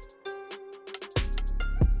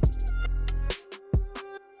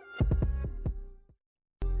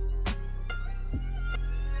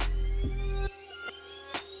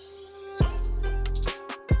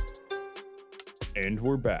 And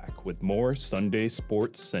we're back with more Sunday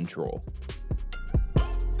Sports Central.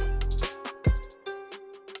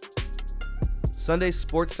 Sunday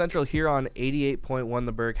Sports Central here on 88.1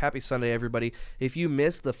 The Berg. Happy Sunday, everybody. If you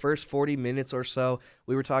missed the first 40 minutes or so,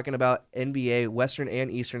 we were talking about NBA, Western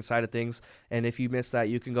and Eastern side of things. And if you missed that,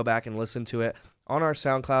 you can go back and listen to it on our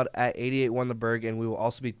SoundCloud at 88.1 The Berg. And we will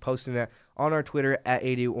also be posting that on our Twitter at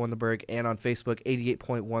 88.1 The Berg and on Facebook,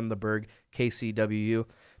 88.1 The Berg, KCWU.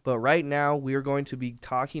 But right now, we are going to be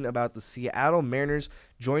talking about the Seattle Mariners.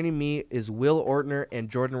 Joining me is Will Ortner and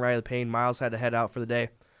Jordan Riley Payne. Miles had to head out for the day.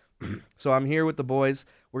 So I'm here with the boys.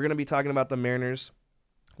 We're going to be talking about the Mariners.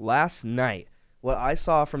 Last night, what I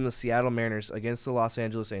saw from the Seattle Mariners against the Los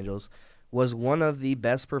Angeles Angels was one of the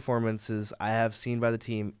best performances I have seen by the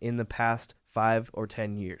team in the past 5 or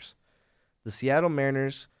 10 years. The Seattle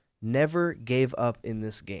Mariners never gave up in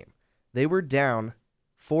this game. They were down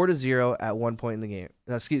 4-0 at one point in the game.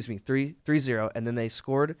 3-0, and then they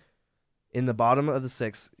scored in the bottom of the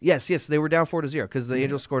sixth. Yes, they were down 4-0 because the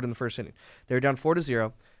Angels scored in the first inning. They were down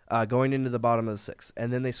 4-0. Going into the bottom of the sixth.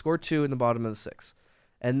 And then they score 2 in the bottom of the sixth.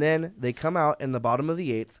 And then they come out in the bottom of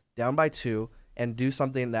the eighth, down by 2, and do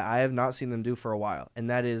something that I have not seen them do for a while. And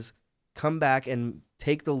that is come back and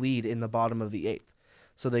take the lead in the bottom of the eighth.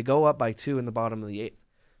 So they go up by 2 in the bottom of the eighth.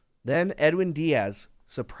 Then Edwin Diaz,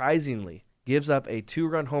 surprisingly, gives up a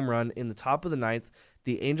 2-run home run in the top of the ninth.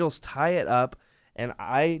 The Angels tie it up, and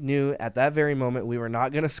I knew at that very moment we were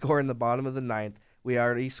not going to score in the bottom of the ninth. We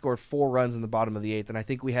already scored 4 runs in the bottom of the eighth, and I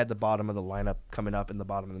think we had the bottom of the lineup coming up in the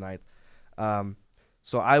bottom of the ninth.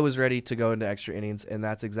 So I was ready to go into extra innings, and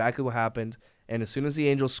that's exactly what happened. And as soon as the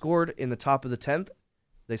Angels scored in the top of the 10th,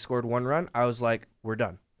 they scored 1 run. I was like, we're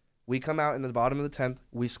done. We come out in the bottom of the 10th.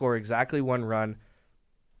 We score exactly 1 run.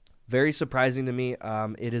 Very surprising to me.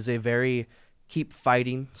 It is a very keep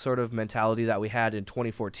fighting sort of mentality that we had in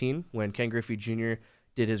 2014 when Ken Griffey Jr.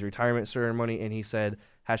 did his retirement ceremony, and he said,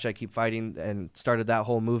 #keep fighting, and started that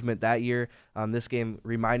whole movement that year. This game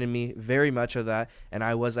reminded me very much of that, and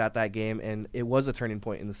I was at that game, and it was a turning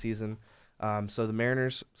point in the season. So the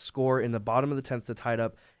Mariners score in the bottom of the 10th to tie it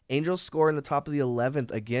up. Angels score in the top of the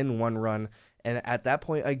 11th, again 1 run, and at that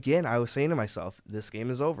point, again, I was saying to myself, this game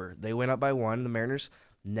is over. They went up by 1. The Mariners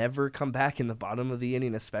never come back in the bottom of the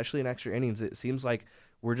inning, especially in extra innings. It seems like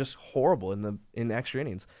we're just horrible in extra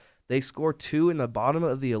innings. They score 2 in the bottom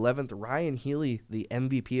of the 11th. Ryan Healy, the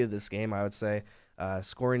MVP of this game, I would say,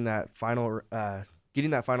 scoring that final,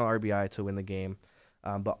 getting that final RBI to win the game.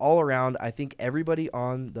 But all around, I think everybody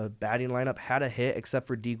on the batting lineup had a hit except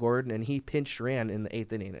for D. Gordon, and he pinch ran in the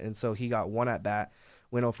 8th inning, and so he got 1 at bat,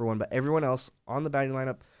 went 0 for 1. But everyone else on the batting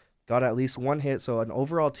lineup got at least 1 hit, so an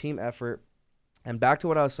overall team effort. And back to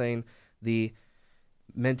what I was saying, the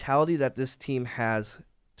mentality that this team has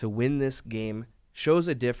to win this game shows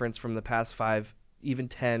a difference from the past 5, even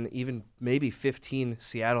 10, even maybe 15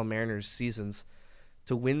 Seattle Mariners seasons.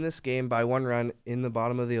 To win this game by 1 run in the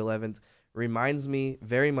bottom of the 11th reminds me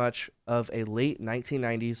very much of a late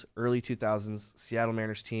 1990s, early 2000s Seattle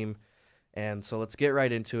Mariners team. And so let's get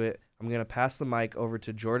right into it. I'm going to pass the mic over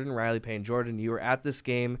to Jordan Riley Payne. Jordan, you were at this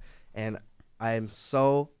game, and I am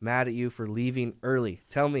so mad at you for leaving early.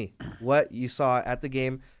 Tell me what you saw at the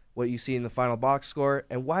game, what you see in the final box score,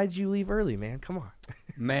 and why did you leave early, man? Come on.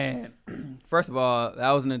 Man, first of all,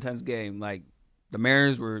 that was an intense game. Like, the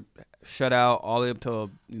Mariners were shut out all the way up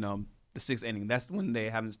till, the sixth inning. That's when they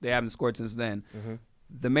haven't scored since then. Mm-hmm.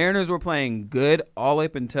 The Mariners were playing good all the way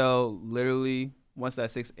up until literally once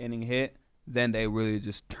that sixth inning hit. Then they really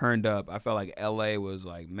just turned up. I felt like LA was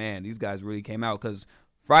like, man, these guys really came out because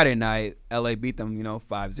Friday night LA beat them,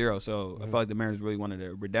 5-0. So I felt like the Mariners really wanted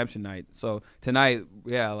a redemption night. So tonight,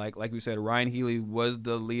 yeah, like we said, Ryan Healy was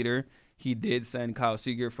the leader. He did send Kyle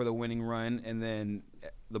Seager for the winning run, and then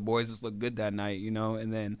the boys just looked good that night,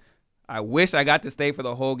 And then I wish I got to stay for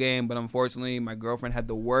the whole game, but unfortunately my girlfriend had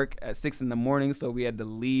to work at 6 a.m, so we had to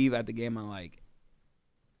leave at the game at like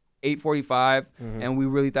 8:45, and we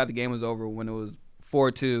really thought the game was over when it was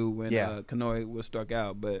 4-2 when Canoy was struck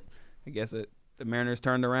out. But I guess the Mariners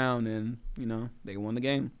turned around and, they won the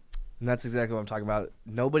game. And that's exactly what I'm talking about.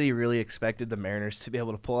 Nobody really expected the Mariners to be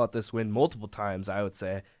able to pull out this win multiple times, I would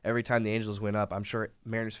say. Every time the Angels went up, I'm sure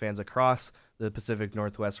Mariners fans across the Pacific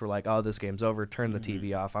Northwest were like, oh, this game's over. Turn the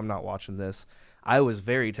TV off. I'm not watching this. I was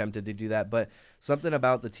very tempted to do that. But something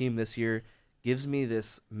about the team this year gives me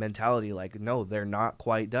this mentality like, no, they're not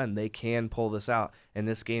quite done. They can pull this out. And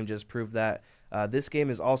this game just proved that. This game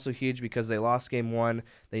is also huge because they lost game 1.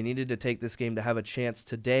 They needed to take this game to have a chance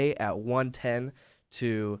today at 1:10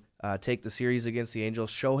 to take the series against the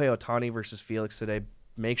Angels. Shohei Ohtani versus Felix today.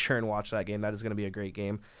 Make sure and watch that game. That is going to be a great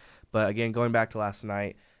game. But again, going back to last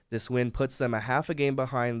night, this win puts them a half a game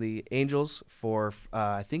behind the Angels for,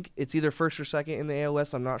 I think it's either first or second in the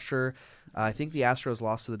ALS. I'm not sure. I think the Astros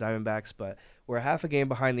lost to the Diamondbacks, but we're a half a game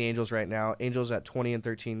behind the Angels right now. Angels at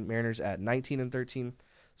 20-13, Mariners at 19-13.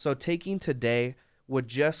 So taking today would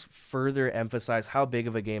just further emphasize how big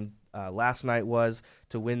of a game last night was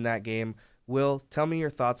to win that game. Will, tell me your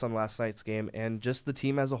thoughts on last night's game and just the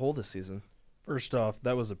team as a whole this season. First off,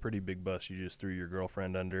 that was a pretty big bus you just threw your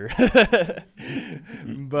girlfriend under.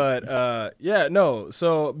 But,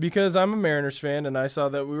 so because I'm a Mariners fan and I saw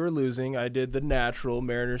that we were losing, I did the natural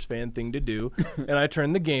Mariners fan thing to do, and I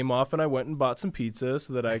turned the game off and I went and bought some pizza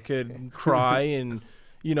so that I could cry and,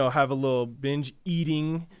 have a little binge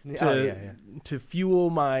eating to fuel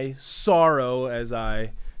my sorrow as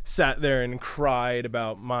I sat there and cried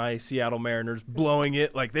about my Seattle Mariners blowing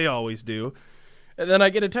it like they always do. And then I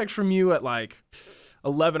get a text from you at like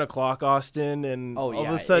 11 o'clock, Austin, and all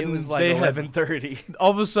of a sudden it was like 11:30.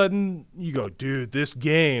 All of a sudden you go, dude, this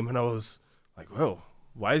game. And I was like, whoa,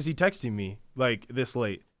 why is he texting me like this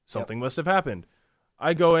late? Something must have happened.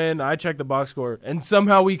 I go in, I check the box score, and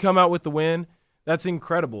somehow we come out with the win. That's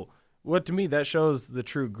incredible. What to me, that shows the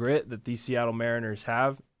true grit that these Seattle Mariners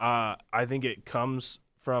have. I think it comes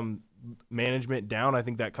from management down. I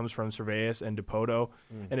think that comes from Cervantes and Dipoto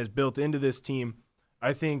and is built into this team.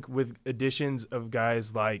 I think with additions of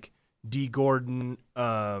guys like D. Gordon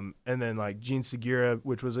and then like Gene Segura,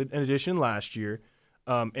 which was an addition last year,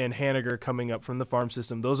 and Haniger coming up from the farm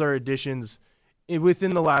system, those are additions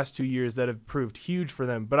within the last 2 years that have proved huge for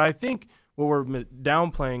them. But I think what we're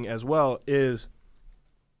downplaying as well is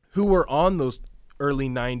who were on those early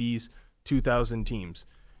 90s, 2000 teams.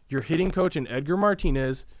 Your hitting coach in Edgar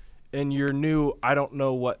Martinez and your new, I don't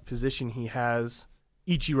know what position he has,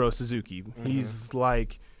 Ichiro Suzuki. He's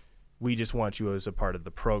like, we just want you as a part of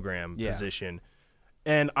the program position.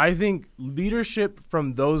 And I think leadership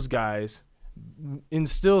from those guys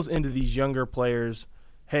instills into these younger players,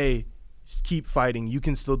 hey, just keep fighting. You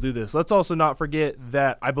can still do this. Let's also not forget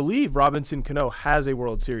that I believe Robinson Cano has a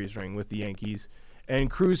World Series ring with the Yankees, and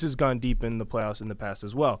Cruz has gone deep in the playoffs in the past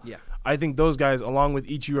as well. Yeah. I think those guys, along with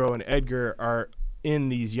Ichiro and Edgar, are in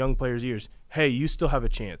these young players' ears. Hey, you still have a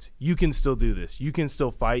chance. You can still do this. You can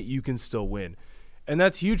still fight. You can still win. And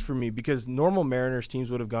that's huge for me because normal Mariners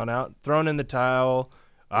teams would have gone out, thrown in the towel.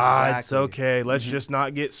 Exactly. It's okay. Let's just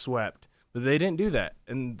not get swept. But they didn't do that.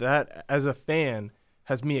 And that, as a fan,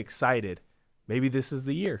 has me excited. Maybe this is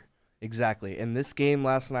the year. Exactly. And this game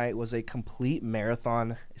last night was a complete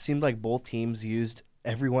marathon. It seemed like both teams used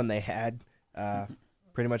everyone they had,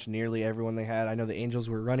 pretty much nearly everyone they had. I know the Angels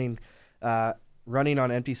were running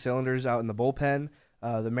on empty cylinders out in the bullpen.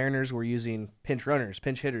 The Mariners were using pinch runners,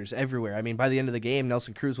 pinch hitters everywhere. I mean, by the end of the game,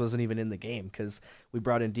 Nelson Cruz wasn't even in the game because we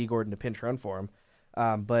brought in D. Gordon to pinch run for him.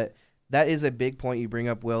 But that is a big point you bring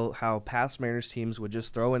up, Will, how past Mariners teams would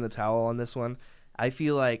just throw in the towel on this one. I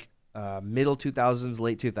feel like middle 2000s,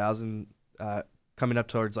 late 2000s coming up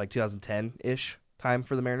towards like 2010-ish time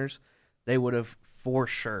for the Mariners, they would have for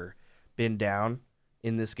sure been down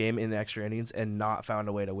in this game in the extra innings and not found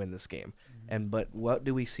a way to win this game. But what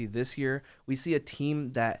do we see this year? We see a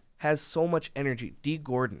team that has so much energy. D.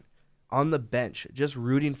 Gordon on the bench, just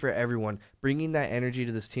rooting for everyone, bringing that energy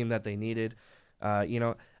to this team that they needed.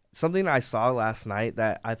 Something I saw last night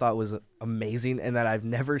that I thought was amazing and that I've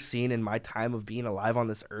never seen in my time of being alive on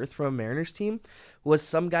this earth from a Mariners team was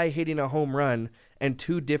some guy hitting a home run and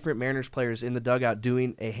 2 different Mariners players in the dugout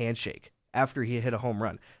doing a handshake after he hit a home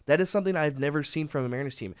run. That is something I've never seen from a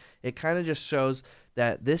Mariners team. It kind of just shows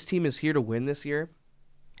that this team is here to win this year,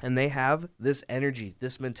 and they have this energy,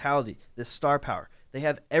 this mentality, this star power. They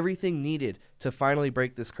have everything needed to finally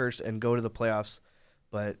break this curse and go to the playoffs.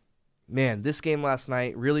 But man, this game last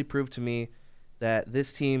night really proved to me that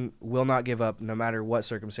this team will not give up no matter what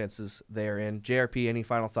circumstances they are in. JRP, any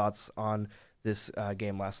final thoughts on this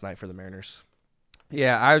game last night for the Mariners?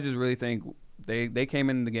 Yeah, I just really think they came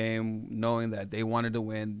in the game knowing that they wanted to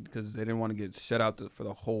win because they didn't want to get shut out for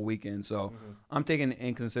the whole weekend. So I'm taking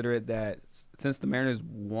in considerate that since the Mariners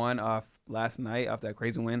won off last night, off that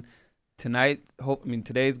crazy win,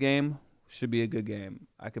 today's game should be a good game.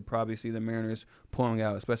 I could probably see the Mariners pulling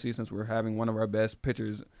out, especially since we're having one of our best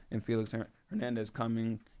pitchers in Felix Hernandez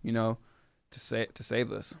coming, to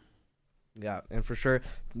save us. Yeah, and for sure,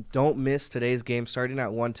 don't miss today's game starting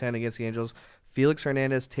at 1:10 against the Angels. Felix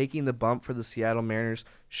Hernandez taking the bump for the Seattle Mariners.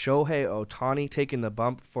 Shohei Ohtani taking the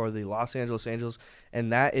bump for the Los Angeles Angels. And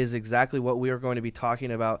that is exactly what we are going to be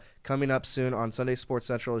talking about coming up soon on Sunday Sports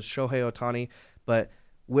Central is Shohei Ohtani. But,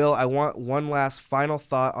 Will, I want one last final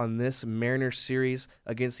thought on this Mariners series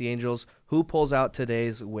against the Angels. Who pulls out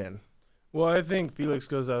today's win? Well, I think Felix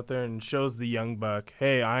goes out there and shows the young buck,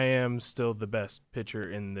 hey, I am still the best pitcher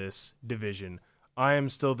in this division. I am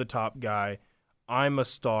still the top guy. I'm a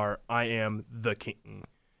star. I am the king.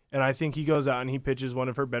 And I think he goes out and he pitches one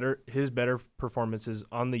of his better performances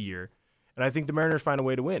on the year. And I think the Mariners find a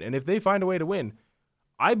way to win. And if they find a way to win,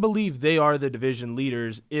 I believe they are the division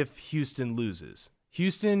leaders if Houston loses.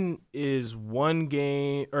 Houston is one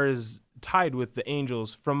game or is tied with the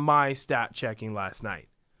Angels from my stat checking last night.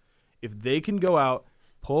 If they can go out,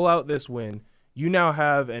 pull out this win, you now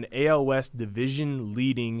have an AL West division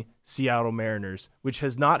leading Seattle Mariners, which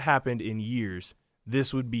has not happened in years.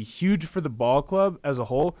 This would be huge for the ball club as a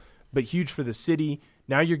whole, but huge for the city.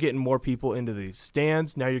 Now you're getting more people into the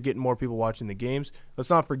stands. Now you're getting more people watching the games. Let's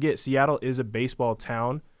not forget, Seattle is a baseball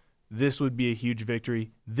town. This would be a huge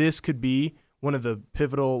victory. This could be one of the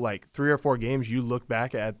pivotal 3 or 4 games you look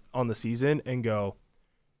back at on the season and go,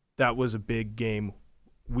 that was a big game.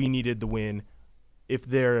 We needed the win. If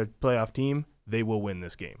they're a playoff team, they will win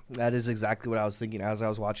this game. That is exactly what I was thinking as I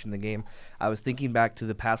was watching the game. I was thinking back to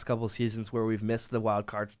the past couple of seasons where we've missed the wild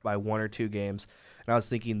card by 1 or 2 games. And I was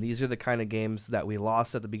thinking these are the kind of games that we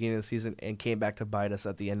lost at the beginning of the season and came back to bite us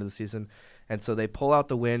at the end of the season. And so they pull out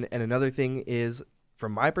the win. And another thing is,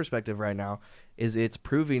 from my perspective right now, is it's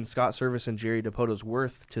proving Scott Service and Jerry DiPoto's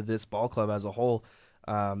worth to this ball club as a whole.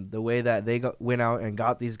 The way that they went out and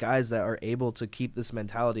got these guys that are able to keep this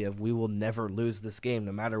mentality of we will never lose this game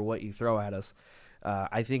no matter what you throw at us.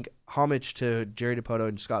 I think homage to Jerry DiPoto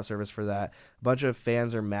and Scott Service for that. A bunch of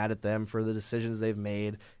fans are mad at them for the decisions they've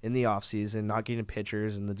made in the offseason, not getting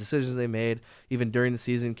pitchers, and the decisions they made even during the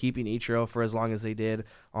season, keeping Ichiro for as long as they did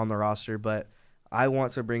on the roster. But I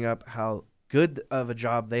want to bring up how good of a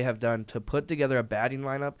job they have done to put together a batting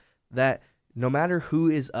lineup that no matter who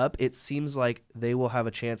is up, it seems like they will have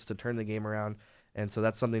a chance to turn the game around. And so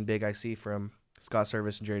that's something big I see from Scott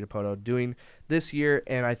Service and Jerry DiPoto doing this year,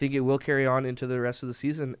 and I think it will carry on into the rest of the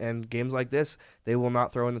season. And games like this, they will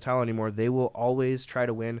not throw in the towel anymore. They will always try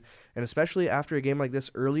to win, and especially after a game like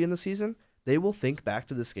this early in the season, they will think back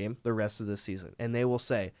to this game the rest of this season, and they will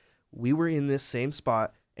say, we were in this same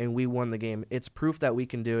spot, and we won the game. It's proof that we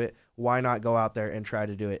can do it. Why not go out there and try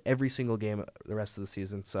to do it every single game the rest of the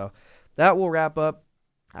season? So that will wrap up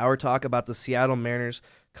our talk about the Seattle Mariners.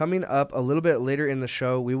 Coming up a little bit later in the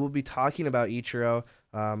show, we will be talking about Ichiro.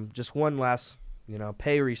 Just one last,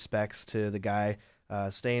 pay respects to the guy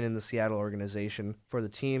staying in the Seattle organization for the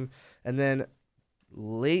team. And then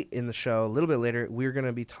late in the show, a little bit later, we're going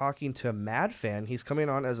to be talking to Mad Fan. He's coming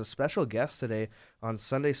on as a special guest today on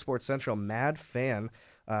Sunday Sports Central. Mad Fan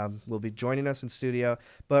will be joining us in studio.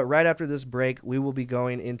 But right after this break, we will be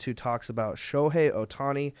going into talks about Shohei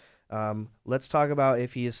Ohtani. Let's talk about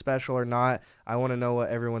if he is special or not. I want to know what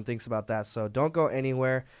everyone thinks about that. So don't go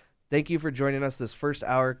anywhere. Thank you for joining us this first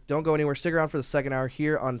hour. Don't go anywhere. Stick around for the second hour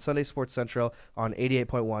here on Sunday Sports Central on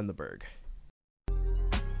 88.1 The Berg.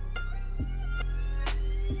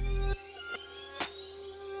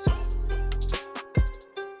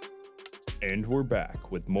 And we're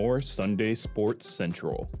back with more Sunday Sports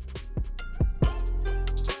Central.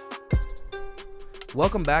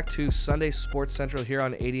 Welcome back to Sunday Sports Central here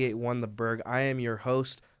on 88.1 The Berg. I am your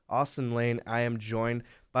host, Austin Lane. I am joined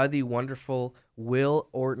by the wonderful Will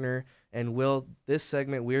Ortner. And Will, this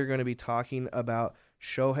segment we are going to be talking about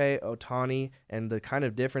Shohei Ohtani and the kind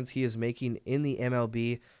of difference he is making in the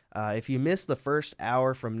MLB. If you missed the first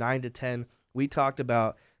hour from 9 to 10, we talked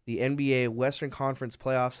about the NBA Western Conference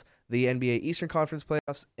playoffs, the NBA Eastern Conference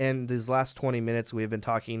playoffs, and these last 20 minutes we have been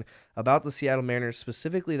talking about the Seattle Mariners,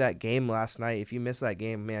 specifically that game last night. If you missed that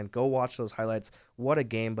game, man, go watch those highlights. What a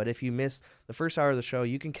game. But if you missed the first hour of the show,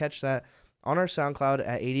 you can catch that on our SoundCloud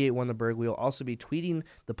at 88.1 The Berg. We will also be tweeting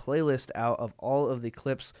the playlist out of all of the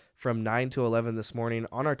clips from 9 to 11 this morning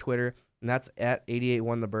on our Twitter, and that's at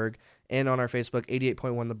 88.1 The Berg, and on our Facebook,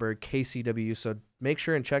 88.1 The Berg, KCW. So make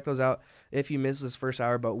sure and check those out if you missed this first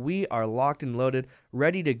hour. But we are locked and loaded,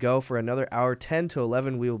 ready to go for another hour. 10 to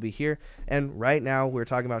 11, we will be here. And right now, we're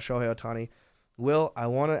talking about Shohei Ohtani. Will, I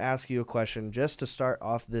want to ask you a question just to start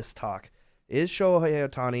off this talk. Is Shohei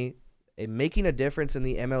Ohtani making a difference in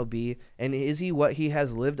the MLB, and is he what he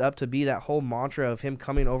has lived up to be, that whole mantra of him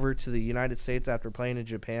coming over to the United States after playing in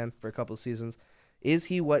Japan for a couple of seasons? Is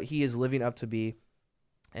he what he is living up to be,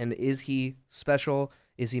 and is he special?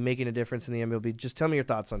 Is he making a difference in the MLB? Just tell me your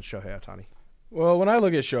thoughts on Shohei Ohtani. Well, when I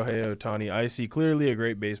look at Shohei Ohtani, I see clearly a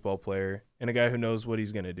great baseball player and a guy who knows what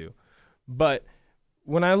he's going to do. But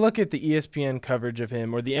when I look at the ESPN coverage of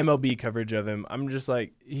him or the MLB coverage of him, I'm just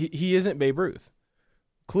like, he isn't Babe Ruth.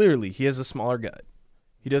 Clearly, he has a smaller gut.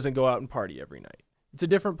 He doesn't go out and party every night. It's a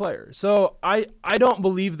different player. So I don't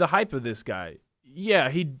believe the hype of this guy. Yeah,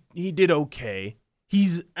 he did okay.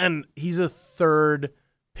 He's a third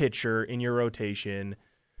pitcher in your rotation,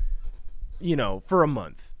 for a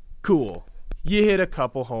month. Cool. You hit a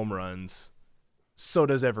couple home runs. So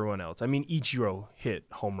does everyone else. I mean, Ichiro hit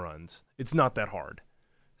home runs. It's not that hard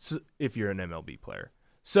if you're an MLB player.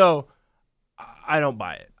 So I don't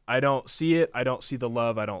buy it. I don't see it. I don't see the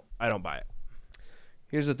love. I don't buy it.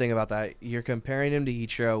 Here's the thing about that. You're comparing him to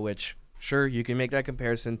Ichiro, which, sure, you can make that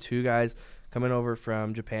comparison. Two guys coming over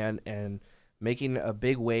from Japan and making a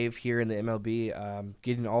big wave here in the MLB,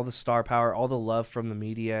 getting all the star power, all the love from the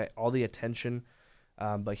media, all the attention.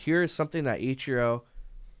 But here is something that Ichiro,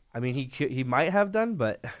 I mean, he might have done,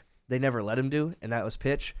 but they never let him do, and that was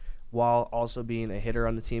pitch, while also being a hitter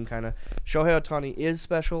on the team kind of. Shohei Ohtani is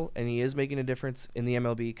special, and he is making a difference in the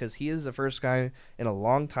MLB because he is the first guy in a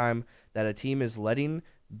long time that a team is letting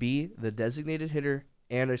be the designated hitter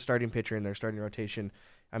and a starting pitcher in their starting rotation.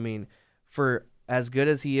 I mean, for as good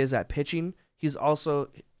as he is at pitching, he also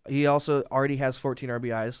already has 14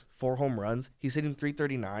 RBIs, 4 home runs. He's hitting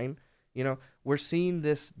 .339. We're seeing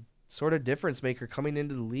this sort of difference maker coming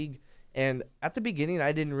into the league, and at the beginning,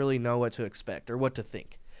 I didn't really know what to expect or what to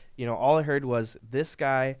think. All I heard was this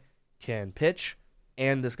guy can pitch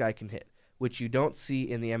and this guy can hit, which you don't see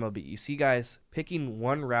in the MLB. You see guys picking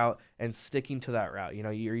one route and sticking to that route.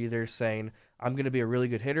 You're either saying, I'm going to be a really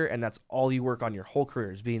good hitter, and that's all you work on your whole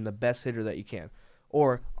career is being the best hitter that you can.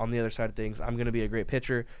 Or, on the other side of things, I'm going to be a great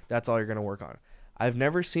pitcher. That's all you're going to work on. I've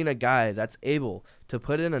never seen a guy that's able to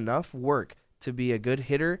put in enough work to be a good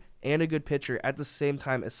hitter and a good pitcher at the same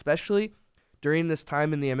time, especially during this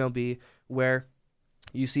time in the MLB where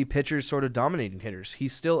you see pitchers sort of dominating hitters.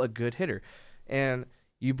 He's still a good hitter. And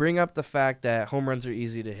you bring up the fact that home runs are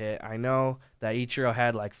easy to hit. I know that Ichiro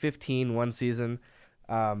had like 15 one season,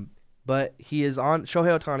 but Shohei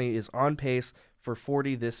Ohtani is on pace for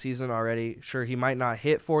 40 this season already. Sure, he might not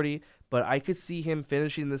hit 40, but I could see him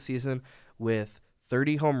finishing the season with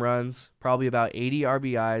 30 home runs, probably about 80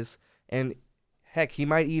 RBIs, and heck, he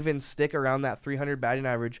might even stick around that 300 batting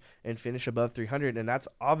average and finish above 300, and that's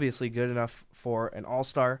obviously good enough for an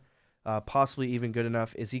all-star, possibly even good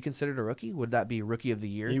enough. Is he considered a rookie? Would that be Rookie of the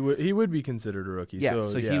Year? He would be considered a rookie. Yeah,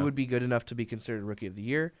 so he would be good enough to be considered Rookie of the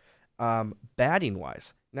Year.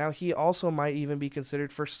 Batting-wise, now he also might even be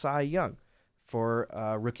considered for Cy Young, for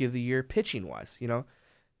Rookie of the Year pitching-wise.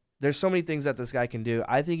 There's so many things that this guy can do.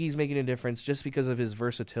 I think he's making a difference just because of his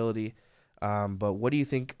versatility. But what do you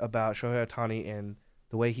think about Shohei Ohtani and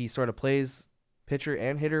the way he sort of plays pitcher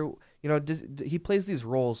and hitter? He plays these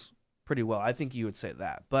roles pretty well. I think you would say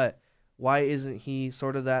that. But why isn't he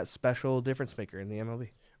sort of that special difference maker in the MLB?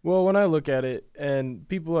 Well, when I look at it and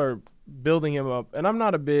people are building him up, and I'm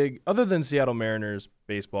not a big, other than Seattle Mariners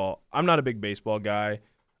baseball, I'm not a big baseball guy.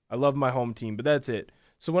 I love my home team, but that's it.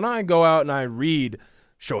 So when I go out and I read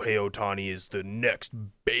Shohei Ohtani is the next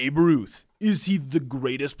Babe Ruth, is he the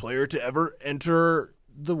greatest player to ever enter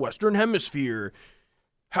the Western Hemisphere?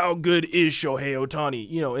 how good is Shohei Ohtani,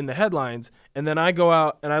 in the headlines. And then I go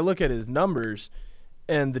out and I look at his numbers,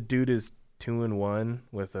 and the dude is 2-1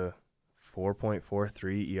 with a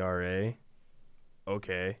 4.43 ERA.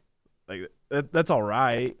 Okay. Like that's all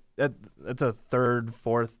right. That's a third,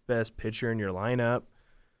 fourth best pitcher in your lineup.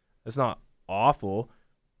 That's not awful.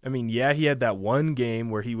 I mean, yeah, he had that one game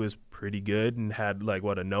where he was pretty good and had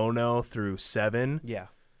a no-no through 7. Yeah.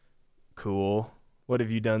 Cool. What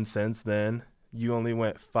have you done since then? You only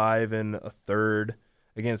went 5 1/3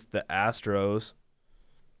 against the Astros.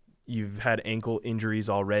 You've had ankle injuries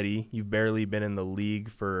already. You've barely been in the league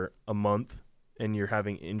for a month, and you're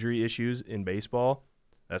having injury issues in baseball.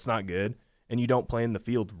 That's not good. And you don't play in the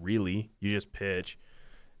field, really. You just pitch.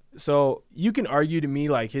 So you can argue to me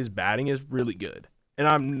his batting is really good,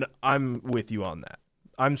 and I'm with you on that.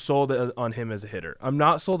 I'm sold on him as a hitter. I'm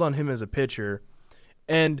not sold on him as a pitcher.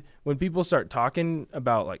 And when people start talking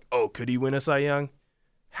about could he win a Cy Young?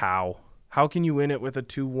 How can you win it with a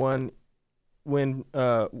 2-1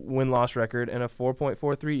 win-loss record and a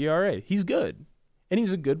 4.43 ERA? He's good, and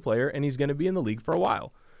he's a good player, and he's going to be in the league for a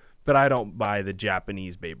while. But I don't buy the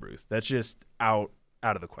Japanese Babe Ruth. That's just out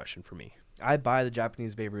of the question for me. I buy the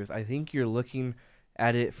Japanese Babe Ruth. I think you're looking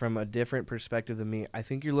at it from a different perspective than me. I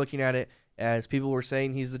think you're looking at it as people were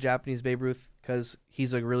saying he's the Japanese Babe Ruth because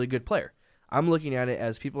he's a really good player. I'm looking at it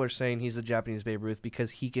as people are saying he's the Japanese Babe Ruth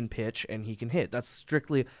because he can pitch and he can hit. That's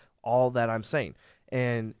strictly all that I'm saying.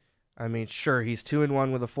 And, I mean, sure, he's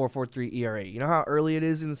 2-1 with a 4.43 ERA. You know how early it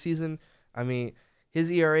is in the season? I mean,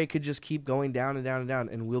 his ERA could just keep going down and down and down,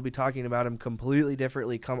 and we'll be talking about him completely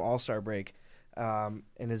differently come All-Star break. And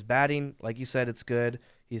his batting, like you said, it's good.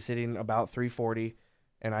 He's hitting about 340.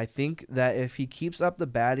 And I think that if he keeps up the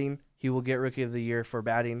batting, he will get Rookie of the Year for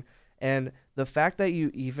batting. And the fact that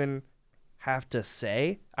you even have to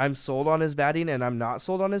say I'm sold on his batting and I'm not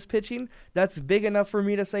sold on his pitching, that's big enough for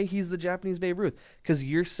me to say he's the Japanese Babe Ruth. Because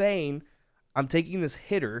you're saying I'm taking this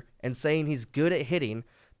hitter and saying he's good at hitting,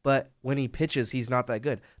 but when he pitches, he's not that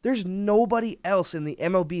good. There's nobody else in the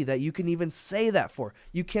MLB that you can even say that for.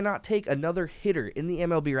 You cannot take another hitter in the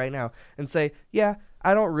MLB right now and say, yeah,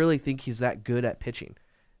 I don't really think he's that good at pitching.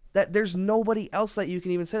 That there's nobody else that you can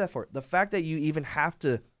even say that for. The fact that you even have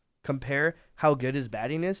to compare how good his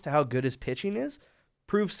batting is to how good his pitching is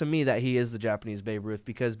proves to me that he is the Japanese Babe Ruth,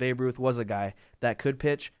 because Babe Ruth was a guy that could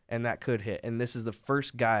pitch and that could hit, and this is the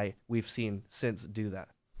first guy we've seen since do that.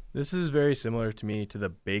 This is very similar to me to the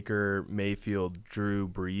Baker Mayfield Drew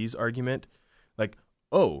Brees argument.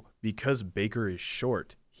 Because Baker is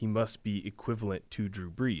short, he must be equivalent to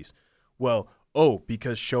Drew Brees. Well,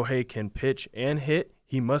 because Shohei can pitch and hit,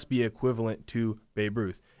 he must be equivalent to Babe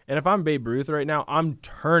Ruth. And if I'm Babe Ruth right now, I'm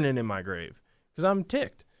turning in my grave because I'm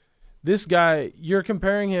ticked. This guy, you're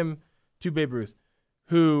comparing him to Babe Ruth,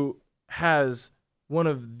 who has one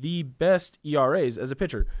of the best ERAs as a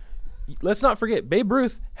pitcher. Let's not forget, Babe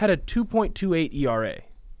Ruth had a 2.28 ERA.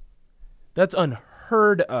 That's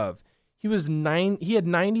unheard of. He had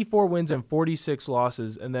 94 wins and 46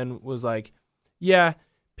 losses, and then was like, yeah,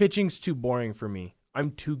 pitching's too boring for me.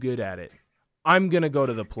 I'm too good at it. I'm going to go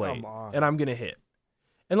to the plate, and I'm going to hit.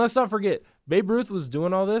 And let's not forget, Babe Ruth was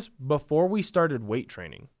doing all this before we started weight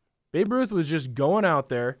training. Babe Ruth was just going out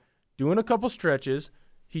there, doing a couple stretches.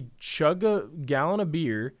 He'd chug a gallon of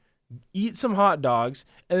beer, eat some hot dogs,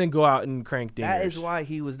 and then go out and crank dingers. That is why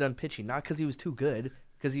he was done pitching, not because he was too good,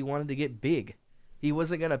 because he wanted to get big. He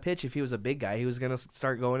wasn't going to pitch if he was a big guy. He was going to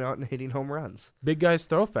start going out and hitting home runs. Big guys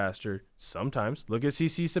throw faster sometimes. Look at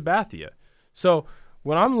CC Sabathia. So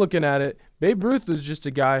when I'm looking at it, Babe Ruth was just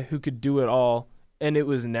a guy who could do it all, and it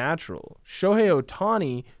was natural. Shohei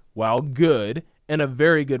Ohtani, while good and a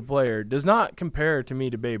very good player, does not compare to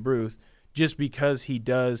me to Babe Ruth just because he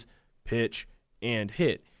does pitch and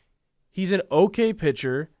hit. He's an okay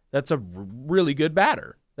pitcher that's a really good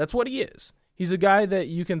batter. That's what he is. He's a guy that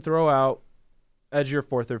you can throw out as your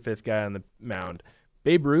fourth or fifth guy on the mound.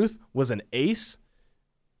 Babe Ruth was an ace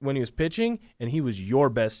when he was pitching, and he was your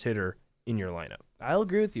best hitter in your lineup. I'll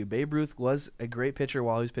agree with you. Babe Ruth was a great pitcher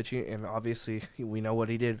while he was pitching, and obviously we know what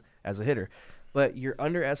he did as a hitter. But you're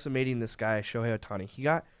underestimating this guy, Shohei Ohtani. He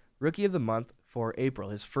got Rookie of the Month for April,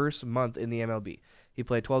 his first month in the MLB. He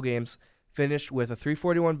played 12 games, finished with a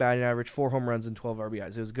 341 batting average, 4 home runs, and 12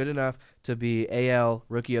 RBIs. It was good enough to be AL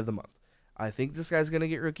Rookie of the Month. I think this guy's going to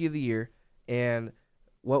get Rookie of the Year, and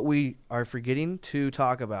what we are forgetting to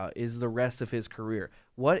talk about is the rest of his career.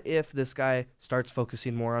 What if this guy starts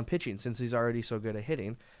focusing more on pitching since he's already so good at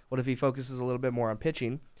hitting? What if he focuses a little bit more on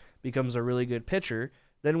pitching, becomes a really good pitcher?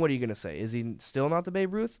 Then what are you going to say? Is he still not the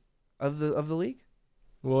Babe Ruth of the league?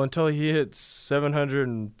 Well, until he hits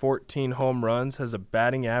 714 home runs, has a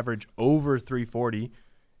batting average over 340,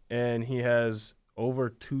 and he has over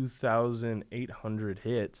 2,800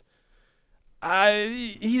 hits.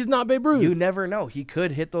 He's not Babe Ruth. You never know. He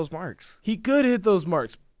could hit those marks. He could hit those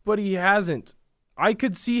marks, but he hasn't. I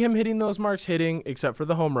could see him hitting those marks, except for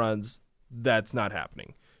the home runs. That's not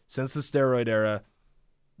happening. Since the steroid era,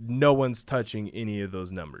 no one's touching any of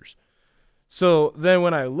those numbers. So then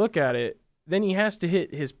when I look at it, then he has to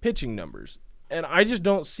hit his pitching numbers, and I just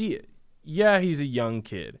don't see it. Yeah, he's a young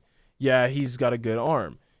kid. Yeah, he's got a good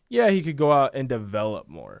arm. Yeah, he could go out and develop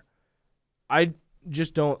more. I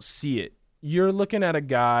just don't see it. You're looking at a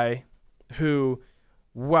guy who,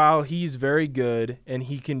 while he's very good and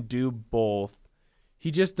he can do both,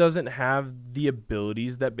 he just doesn't have the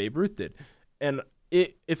abilities that Babe Ruth did. And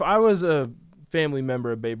if I was a family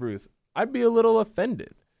member of Babe Ruth, I'd be a little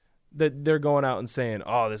offended that they're going out and saying,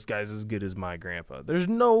 oh, this guy's as good as my grandpa. There's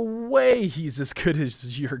no way he's as good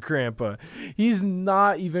as your grandpa. He's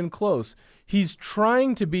not even close. He's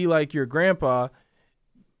trying to be like your grandpa.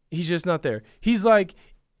 He's just not there. He's like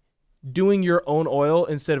doing your own oil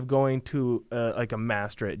instead of going to like a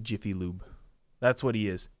master at Jiffy Lube. That's what he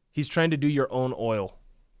is. He's trying to do your own oil.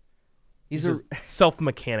 He's a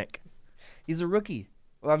self-mechanic. He's a rookie.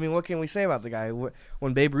 Well, I mean, what can we say about the guy?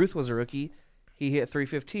 When Babe Ruth was a rookie, he hit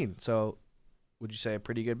 .315. So, would you say a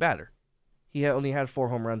pretty good batter? He only had 4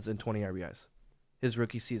 home runs and 20 RBIs his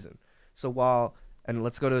rookie season. So and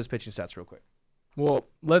let's go to his pitching stats real quick. Well,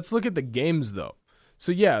 let's look at the games, though.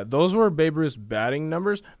 So, yeah, those were Babe Ruth's batting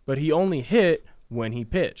numbers, but he only hit when he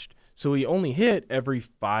pitched. So, he only hit every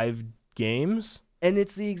 5 games. And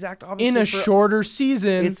it's the exact opposite. In a shorter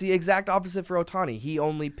season. It's the exact opposite for Ohtani. He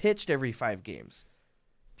only pitched every 5 games.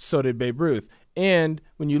 So did Babe Ruth. And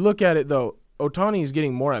when you look at it, though, Ohtani is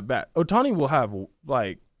getting more at-bat. Ohtani will have,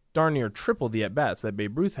 like, darn near triple the at-bats that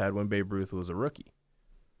Babe Ruth had when Babe Ruth was a rookie.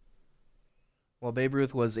 Well, Babe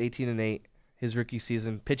Ruth was 18-8 his rookie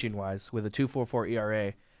season, pitching-wise, with a 2.44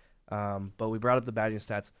 ERA. But we brought up the batting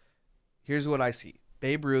stats. Here's what I see.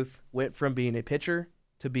 Babe Ruth went from being a pitcher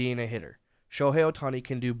to being a hitter. Shohei Ohtani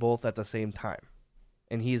can do both at the same time.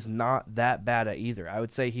 And he's not that bad at either. I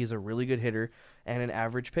would say he's a really good hitter and an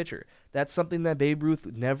average pitcher. That's something that Babe Ruth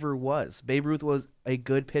never was. Babe Ruth was a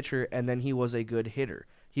good pitcher, and then he was a good hitter.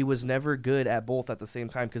 He was never good at both at the same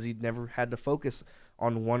time because he never had to focus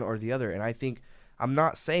on one or the other. And I think, I'm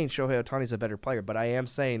not saying Shohei Ohtani is a better player, but I am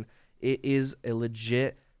saying it is a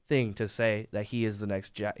legit thing to say that he is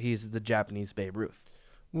he's the Japanese Babe Ruth.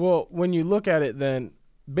 Well, when you look at it, then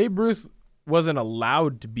Babe Ruth wasn't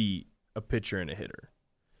allowed to be a pitcher and a hitter.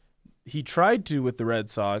 He tried to with the Red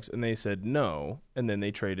Sox, and they said no, and then they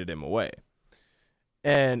traded him away.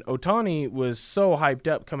 And Ohtani was so hyped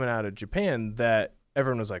up coming out of Japan that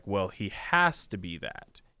everyone was like, well, he has to be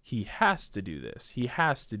that. He has to do this. He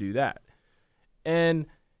has to do that. And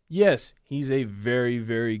yes, he's a very,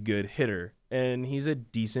 very good hitter, and he's a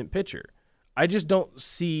decent pitcher. I just don't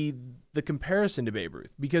see the comparison to Babe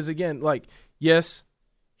Ruth because, again, like, yes,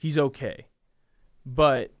 he's okay,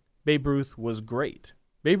 but Babe Ruth was great.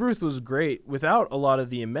 Babe Ruth was great without a lot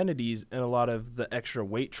of the amenities and a lot of the extra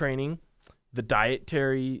weight training, the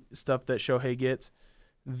dietary stuff that Shohei gets,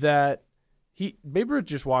 that Babe Ruth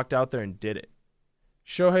just walked out there and did it.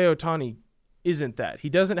 Shohei Ohtani isn't that. He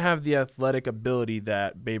doesn't have the athletic ability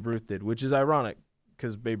that Babe Ruth did, which is ironic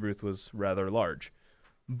because Babe Ruth was rather large.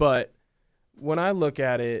 But when I look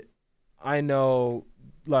at it, I know,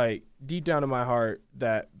 like, deep down in my heart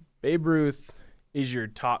that Babe Ruth is your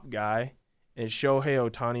top guy and Shohei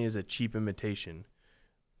Ohtani is a cheap imitation.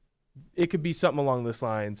 It could be something along this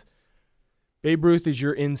lines. Babe Ruth is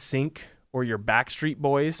your NSYNC or your Backstreet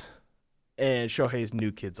Boys, and Shohei's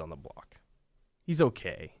New Kids on the Block. He's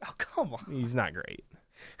okay. Oh, come on. He's not great.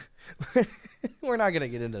 We're not going to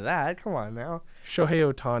get into that. Come on now.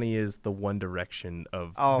 Shohei Ohtani is the One Direction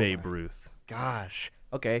of Babe Ruth. Gosh.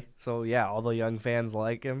 Okay, so yeah, all the young fans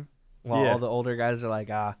like him, while all the older guys are like,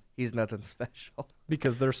 he's nothing special.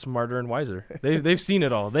 Because they're smarter and wiser. They've seen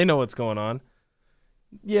it all. They know what's going on.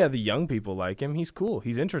 Yeah, the young people like him. He's cool.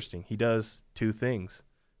 He's interesting. He does 2 things,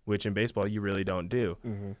 which in baseball you really don't do.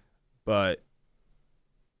 Mm-hmm. But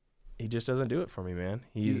he just doesn't do it for me, man.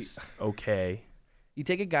 He's okay. You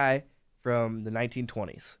take a guy from the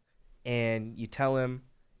 1920s, and you tell him,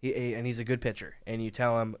 and he's a good pitcher, and you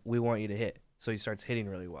tell him, we want you to hit. So he starts hitting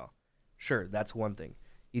really well. Sure, that's one thing.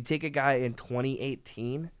 You take a guy in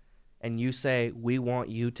 2018, and you say, we want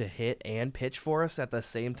you to hit and pitch for us at the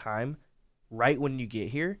same time, right when you get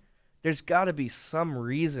here, there's got to be some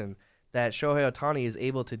reason that Shohei Ohtani is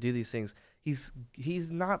able to do these things.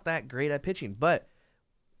 He's not that great at pitching, but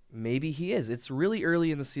maybe he is. It's really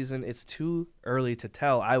early in the season. It's too early to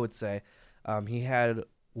tell, I would say. He had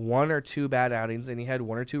 1 or 2 bad outings, and he had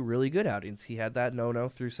 1 or 2 really good outings. He had that no-no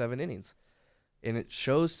through 7 innings. And it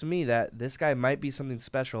shows to me that this guy might be something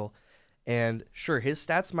special. And sure, his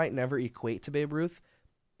stats might never equate to Babe Ruth,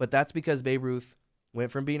 but that's because Babe Ruth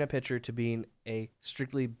went from being a pitcher to being a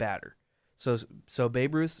strictly batter. So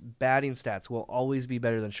Babe Ruth's batting stats will always be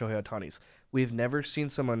better than Shohei Ohtani's. We've never seen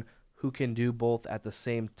someone who can do both at the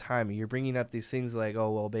same time. You're bringing up these things like, oh,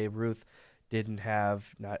 well, Babe Ruth didn't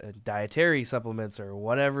have dietary supplements or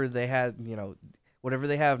whatever they had, whatever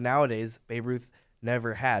they have nowadays, Babe Ruth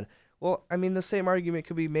never had. Well, I mean, the same argument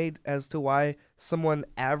could be made as to why someone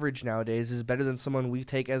average nowadays is better than someone we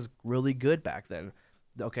take as really good back then.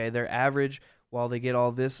 Okay, they're average while they get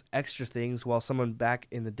all this extra things, while someone back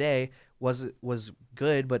in the day was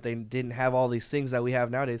good, but they didn't have all these things that we have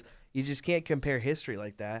nowadays. You just can't compare history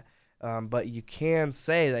like that. But you can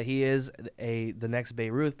say that he is the next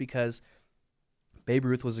Babe Ruth because Babe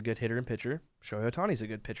Ruth was a good hitter and pitcher. Shohei Ohtani's a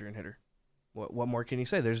good pitcher and hitter. What more can you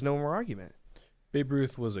say? There's no more argument. Babe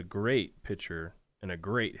Ruth was a great pitcher and a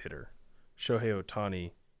great hitter. Shohei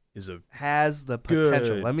Ohtani has the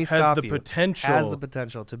potential. Let me stop you. Has the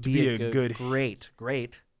potential to be a good, great.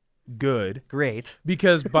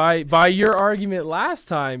 Because by your argument last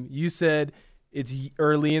time, you said it's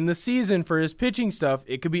early in the season for his pitching stuff.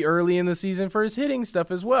 It could be early in the season for his hitting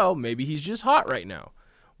stuff as well. Maybe he's just hot right now.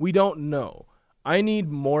 We don't know. I need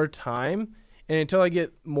more time, and until I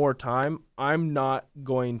get more time, I'm not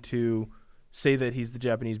going to say that he's the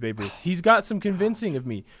Japanese Babe Ruth. He's got some convincing of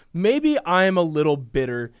me. Maybe I'm a little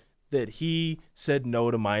bitter that he said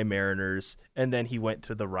no to my Mariners and then he went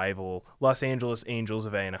to the rival Los Angeles Angels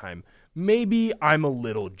of Anaheim. Maybe I'm a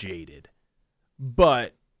little jaded.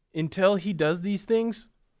 But until he does these things,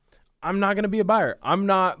 I'm not going to be a buyer. I'm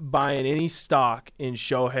not buying any stock in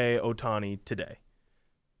Shohei Ohtani today.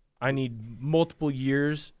 I need multiple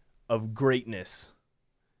years of greatness,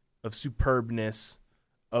 of superbness,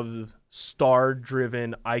 of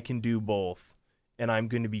star-driven, I can do both, and I'm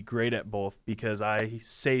going to be great at both because I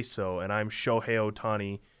say so, and I'm Shohei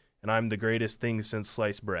Ohtani, and I'm the greatest thing since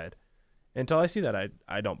sliced bread. Until I see that,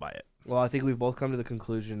 I don't buy it. Well, I think we've both come to the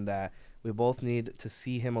conclusion that we both need to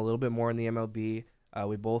see him a little bit more in the MLB.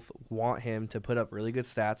 We both want him to put up really good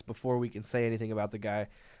stats before we can say anything about the guy.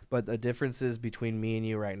 But the differences between me and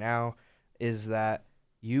you right now is that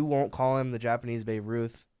you won't call him the Japanese Babe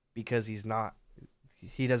Ruth because he's not.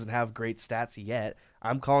 He doesn't have great stats yet.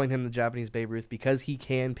 I'm calling him the Japanese Babe Ruth because he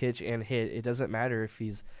can pitch and hit. It doesn't matter if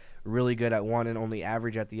he's really good at one and only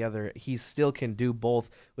average at the other. He still can do both,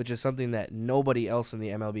 which is something that nobody else in the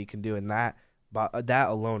MLB can do, and that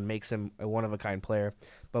alone makes him a one-of-a-kind player.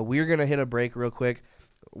 But we're going to hit a break real quick.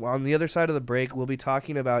 On the other side of the break, we'll be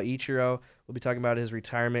talking about Ichiro. We'll be talking about his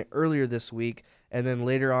retirement earlier this week, and then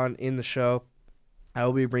later on in the show, I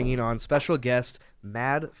will be bringing on special guest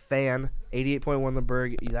Mad Fan, 88.1 The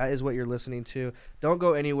Berg. That is what you're listening to. Don't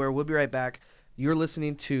go anywhere. We'll be right back. You're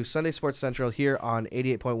listening to Sunday Sports Central here on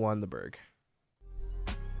 88.1 The Berg.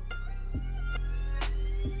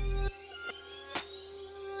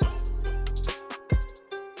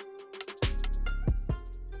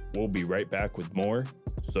 We'll be right back with more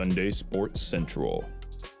Sunday Sports Central.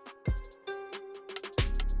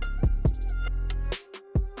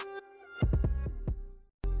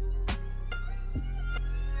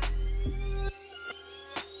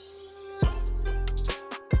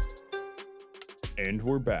 And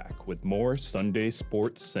we're back with more Sunday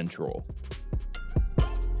Sports Central.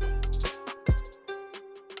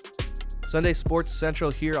 Sunday Sports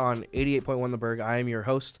Central here on 88.1 The Berg. I am your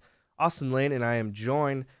host, Austin Lane, and I am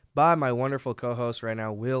joined by my wonderful co-host right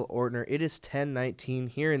now, Will Ortner. It is 10:19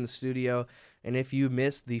 here in the studio, and if you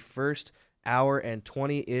missed the first hour and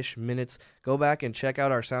 20-ish minutes, go back and check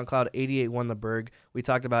out our SoundCloud 88.1 The Berg. We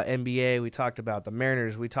talked about NBA, we talked about the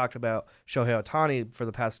Mariners, we talked about Shohei Ohtani for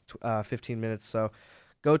the past 15 minutes, so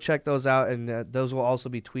go check those out, and those will also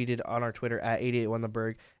be tweeted on our Twitter at 88.1 The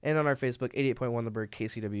Berg and on our Facebook, 88.1 The Berg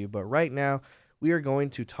KCW. But right now, we are going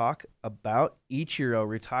to talk about Ichiro,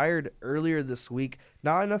 retired earlier this week.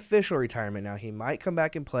 Not an official retirement now. He might come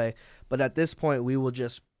back and play, but at this point, we will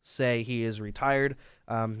just say he is retired.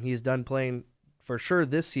 He's done playing for sure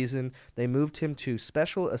this season. They moved him to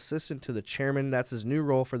special assistant to the chairman. That's his new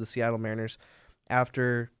role for the Seattle Mariners.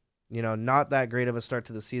 After, not that great of a start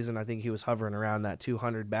to the season, I think he was hovering around that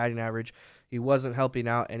 200 batting average. He wasn't helping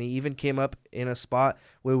out, and he even came up in a spot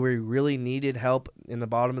where we really needed help in the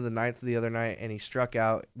bottom of the ninth the other night, and he struck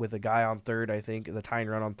out with a guy on third, I think, the tying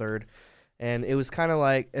run on third. And it was kind of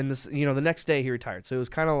like, and this, the next day he retired. So it was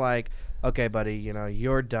kind of like, okay, buddy,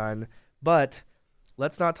 you're done. But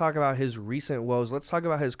let's not talk about his recent woes. Let's talk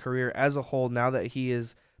about his career as a whole now that he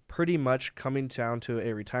is pretty much coming down to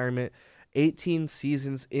a retirement. 18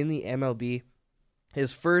 seasons in the MLB.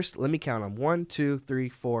 His first, let me count them, 1, 2, 3,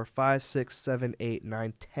 4, 5, 6, 7, 8,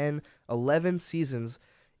 9, 10, 11 seasons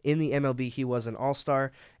in the MLB. He was an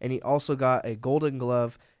all-star, and he also got a Golden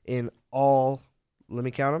Glove in all, let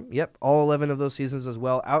me count them, yep, all 11 of those seasons as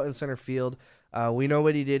well, out in center field. We know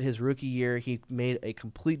what he did his rookie year. He made a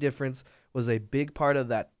complete difference, was a big part of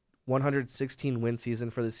that 116-win season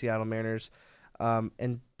for the Seattle Mariners,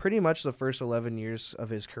 and pretty much the first 11 years of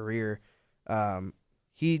his career,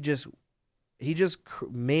 he just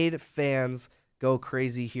made fans go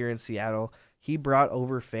crazy here in Seattle. He brought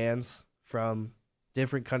over fans from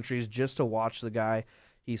different countries just to watch the guy.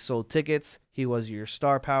 He sold tickets. He was your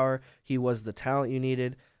star power. He was the talent you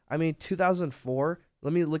needed. I mean, 2004,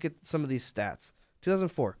 let me look at some of these stats.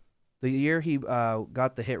 2004, the year he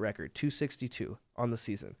got the hit record, 262 on the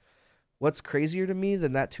season. What's crazier to me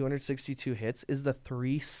than that 262 hits is the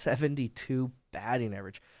 372 batting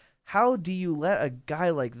average. How do you let a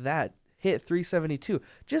guy like that hit 372?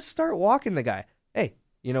 Just start walking the guy. Hey,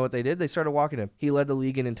 you know what they did? They started walking him. He led the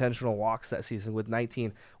league in intentional walks that season with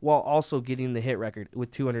 19, while also getting the hit record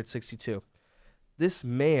with 262. This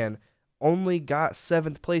man only got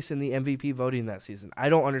 7th place in the MVP voting that season. I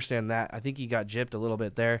don't understand that. I think he got gypped a little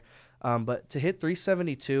bit there. But to hit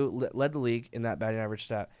 372, led the league in that batting average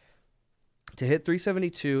stat. To hit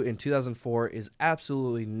 372 in 2004 is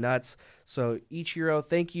absolutely nuts. So Ichiro,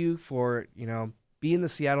 thank you for, being the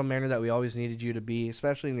Seattle Mariner that we always needed you to be,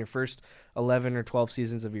 especially in your first 11 or 12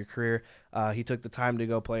 seasons of your career. He took the time to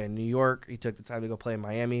go play in New York. He took the time to go play in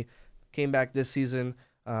Miami. Came back this season.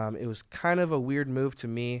 It was kind of a weird move to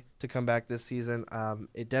me to come back this season.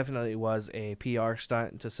 It definitely was a PR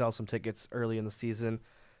stunt to sell some tickets early in the season.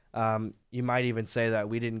 You might even say that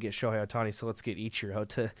we didn't get Shohei Ohtani, so let's get Ichiro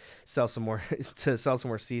to sell some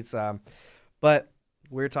more seats. But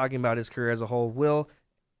we're talking about his career as a whole. Will,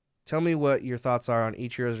 tell me what your thoughts are on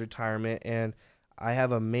Ichiro's retirement, and I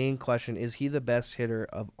have a main question: is he the best hitter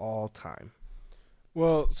of all time?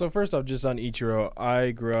 Well, so first off, just on Ichiro,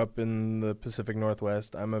 I grew up in the Pacific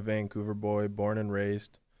Northwest. I'm a Vancouver boy, born and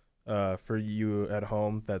raised. For you at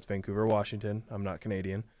home, that's Vancouver, Washington. I'm not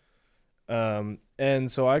Canadian.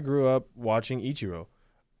 And so I grew up watching Ichiro.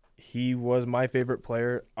 He was my favorite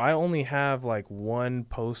player. I only have like one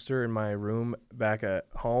poster in my room back at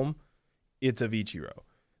home. It's of Ichiro.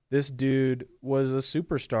 This dude was a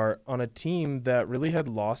superstar on a team that really had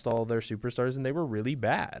lost all their superstars, and they were really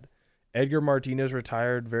bad. Edgar Martinez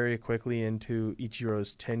retired very quickly into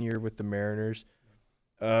Ichiro's tenure with the Mariners.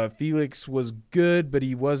 Felix was good, but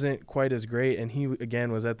he wasn't quite as great, and he,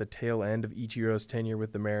 again, was at the tail end of Ichiro's tenure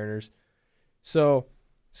with the Mariners. So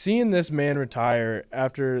seeing this man retire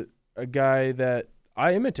after a guy that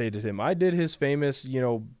I imitated him. I did his famous,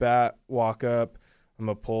 bat walk up. I'm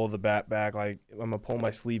going to pull the bat back, like I'm going to pull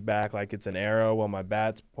my sleeve back like it's an arrow while my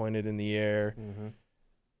bat's pointed in the air. Mm-hmm.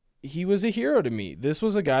 He was a hero to me. This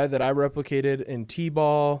was a guy that I replicated in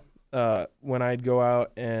T-ball when I'd go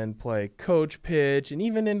out and play coach pitch and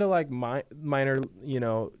even into like minor,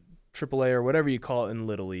 AAA or whatever you call it in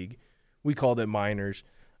Little League. We called it minors.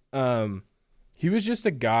 He was just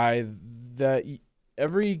a guy that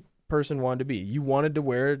every person wanted to be. You wanted to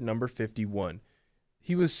wear number 51.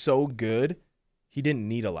 He was so good, he didn't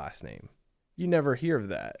need a last name. You never hear of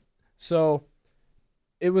that. So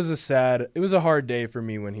it was a hard day for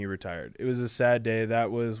me when he retired. It was a sad day.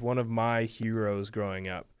 That was one of my heroes growing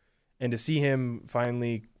up. And to see him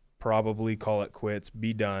finally probably call it quits,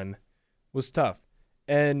 be done, was tough.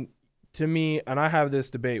 And to me, and I have this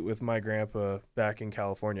debate with my grandpa back in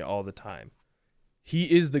California all the time, he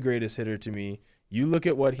is the greatest hitter to me. You look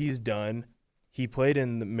at what he's done. He played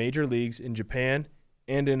in the major leagues in Japan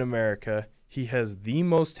and in America. He has the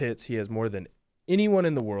most hits. He has more than anyone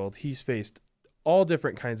in the world. He's faced all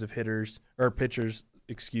different kinds of pitchers.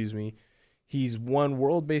 He's won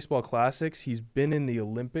World Baseball Classics. He's been in the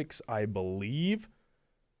Olympics, I believe.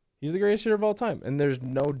 He's the greatest hitter of all time, and there's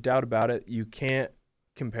no doubt about it. You can't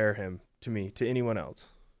compare him to anyone else.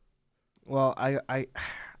 Well, I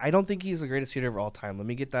don't think he's the greatest hitter of all time. Let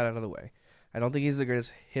me get that out of the way. I don't think he's the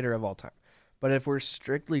greatest hitter of all time. But if we're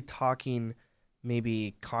strictly talking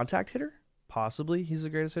maybe contact hitter, possibly he's the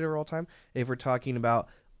greatest hitter of all time. If we're talking about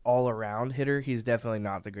all-around hitter, he's definitely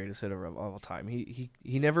not the greatest hitter of all time. He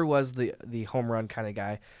never was the home run kind of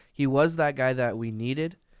guy. He was that guy that we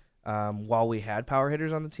needed. While we had power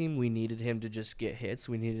hitters on the team, we needed him to just get hits.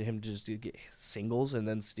 We needed him to just get singles and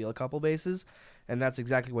then steal a couple bases, and that's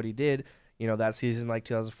exactly what he did. That season, like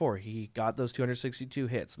 2004, he got those 262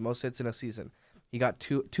 hits, most hits in a season. He got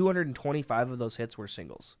 225 of those hits were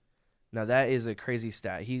singles. Now that is a crazy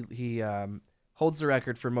stat. He holds the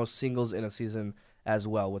record for most singles in a season as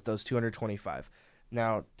well with those 225.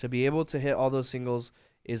 Now, to be able to hit all those singles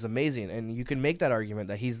is amazing, and you can make that argument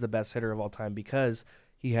that he's the best hitter of all time because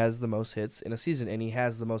he has the most hits in a season, and he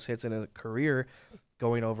has the most hits in a career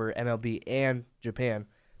going over MLB and Japan.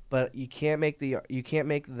 But you can't make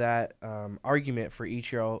that argument for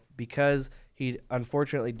Ichiro because he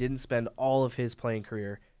unfortunately didn't spend all of his playing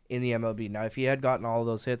career in the MLB. Now, if he had gotten all of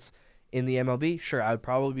those hits in the MLB, sure, I would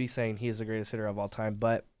probably be saying he is the greatest hitter of all time.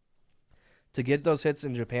 But to get those hits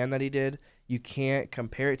in Japan that he did, you can't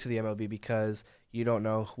compare it to the MLB because you don't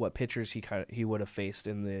know what pitchers he would have faced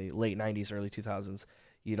in the late 90s, early 2000s.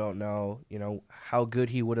 You don't know, how good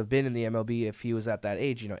he would have been in the MLB if he was at that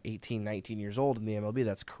age, 18, 19 years old in the MLB.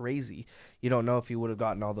 That's crazy. You don't know if he would have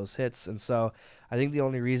gotten all those hits. And so I think the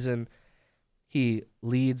only reason he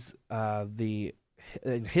leads the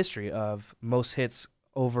history of most hits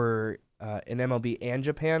over in MLB and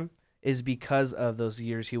Japan is because of those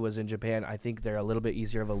years he was in Japan. I think they're a little bit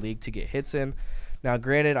easier of a league to get hits in. Now,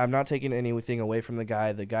 granted, I'm not taking anything away from the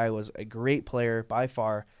guy. The guy was a great player by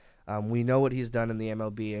far. We know what he's done in the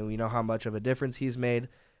MLB, and we know how much of a difference he's made.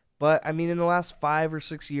 But, I mean, in the last 5 or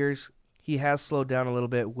 6 years, he has slowed down a little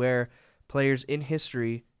bit where players in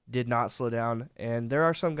history did not slow down. And there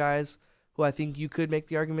are some guys who I think you could make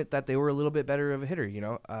the argument that they were a little bit better of a hitter.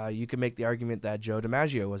 You could make the argument that Joe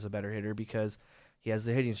DiMaggio was a better hitter because he has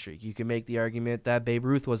the hitting streak. You can make the argument that Babe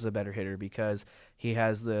Ruth was a better hitter because he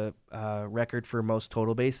has the record for most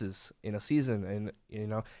total bases in a season. And,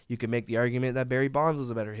 you can make the argument that Barry Bonds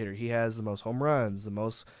was a better hitter. He has the most home runs, the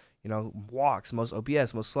most, walks, most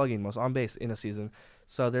OPS, most slugging, most on base in a season.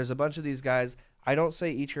 So there's a bunch of these guys. I don't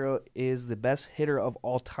say Ichiro is the best hitter of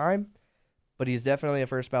all time, but he's definitely a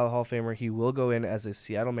first ballot Hall of Famer. He will go in as a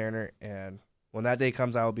Seattle Mariner, and when that day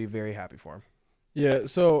comes, I will be very happy for him. Yeah,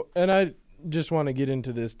 so, and I just want to get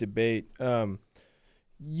into this debate.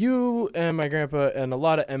 You and my grandpa and a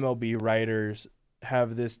lot of MLB writers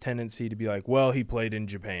have this tendency to be like, well, he played in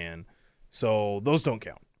Japan, so those don't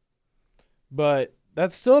count. But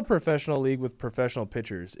that's still a professional league with professional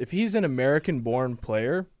pitchers. If he's an American-born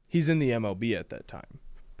player, he's in the MLB at that time,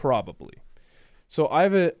 probably. So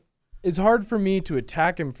it's hard for me to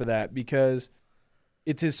attack him for that because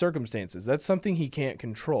it's his circumstances. That's something he can't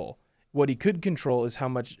control. What he could control is how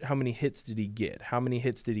many hits did he get? How many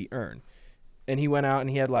hits did he earn? And he went out and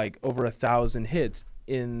he had like over 1,000 hits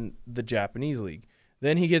in the Japanese league.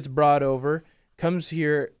 Then he gets brought over, comes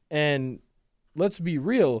here, and let's be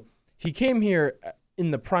real, he came here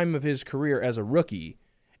in the prime of his career as a rookie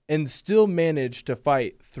and still managed to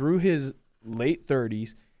fight through his late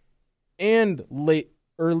 30s and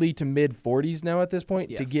early to mid 40s now at this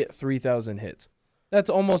point to get 3,000 hits. That's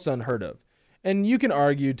almost unheard of. And you can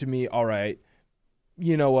argue to me, all right,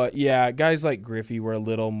 you know what? Yeah, guys like Griffey were a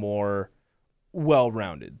little more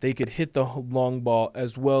well-rounded. They could hit the long ball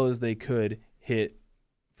as well as they could hit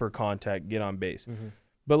for contact, get on base. Mm-hmm.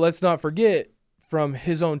 But let's not forget, from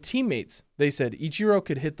his own teammates, they said Ichiro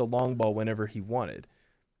could hit the long ball whenever he wanted.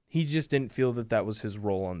 He just didn't feel that was his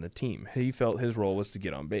role on the team. He felt his role was to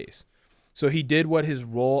get on base. So he did what his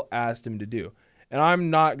role asked him to do. And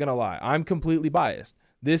I'm not going to lie. I'm completely biased.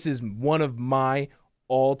 This is one of my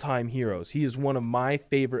all-time heroes. He is one of my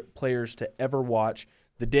favorite players to ever watch.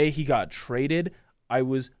 The day he got traded, I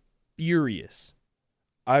was furious.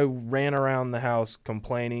 I ran around the house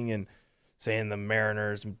complaining and saying the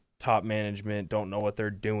Mariners top management don't know what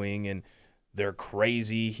they're doing and they're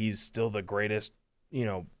crazy. He's still the greatest,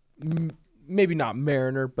 maybe not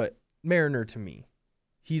Mariner, but Mariner to me.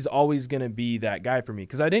 He's always going to be that guy for me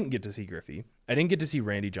because I didn't get to see Griffey. I didn't get to see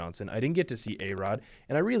Randy Johnson. I didn't get to see A-Rod.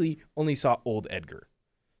 And I really only saw old Edgar.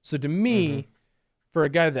 So to me, for a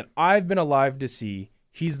guy that I've been alive to see,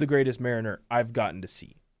 he's the greatest Mariner I've gotten to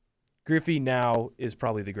see. Griffey now is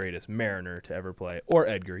probably the greatest Mariner to ever play. Or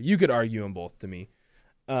Edgar. You could argue them both to me.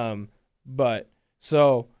 But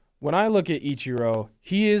so when I look at Ichiro,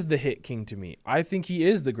 he is the hit king to me. I think he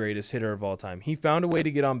is the greatest hitter of all time. He found a way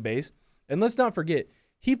to get on base. And let's not forget,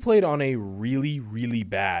 he played on a really, really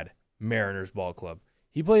bad Mariners ball club.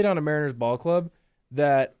 He played on a Mariners ball club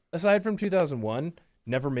that, aside from 2001,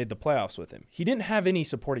 never made the playoffs with him. He didn't have any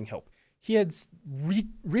supporting help. He had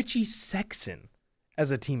Richie Sexson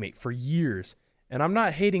as a teammate for years. And I'm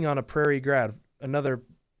not hating on a Prairie grad, another,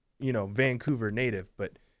 Vancouver native,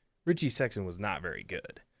 but Richie Sexson was not very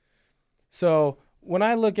good. So when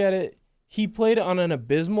I look at it, he played on an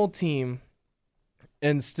abysmal team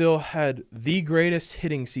and still had the greatest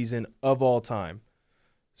hitting season of all time.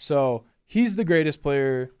 So he's the greatest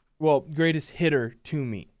greatest hitter to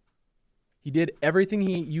me. He did everything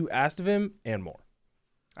you asked of him and more.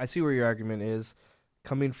 I see where your argument is.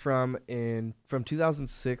 coming from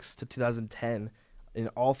 2006 to 2010. In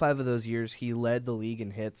all 5 of those years, he led the league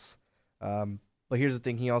in hits. But here's the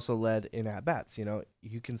thing: he also led in at bats. You know,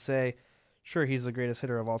 you can say, sure, he's the greatest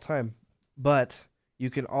hitter of all time, but you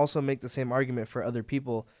can also make the same argument for other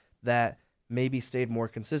people that maybe stayed more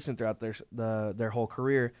consistent throughout their whole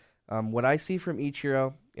career. What I see from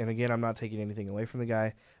Ichiro, and again, I'm not taking anything away from the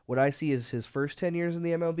guy. What I see is his first 10 years in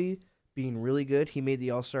the MLB being really good. He made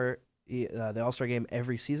the All-Star game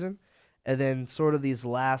every season, and then sort of these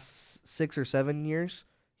last 6 or 7 years,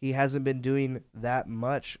 he hasn't been doing that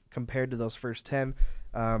much compared to those first 10.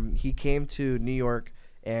 He came to New York,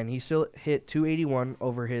 and he still hit 281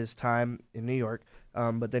 over his time in New York,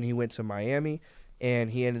 but then he went to Miami,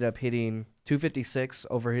 and he ended up hitting 256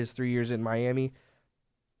 over his 3 years in Miami.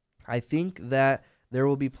 I think that there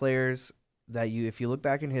will be players that if you look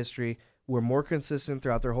back in history, were more consistent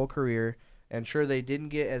throughout their whole career, and sure, they didn't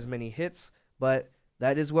get as many hits, but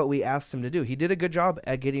that is what we asked him to do. He did a good job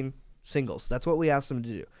at getting singles. That's what we asked him to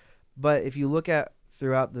do. But if you look at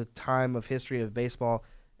throughout the time of history of baseball,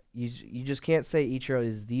 you just can't say Ichiro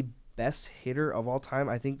is the best hitter of all time.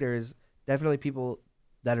 I think there's definitely people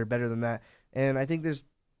that are better than that. And I think there's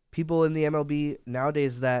people in the MLB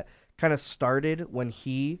nowadays that kind of started when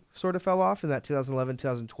he sort of fell off in that 2011,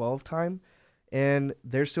 2012 time. And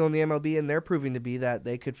they're still in the MLB, and they're proving to be that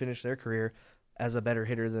they could finish their career as a better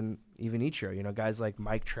hitter than even Ichiro. You know, guys like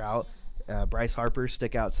Mike Trout, Bryce Harper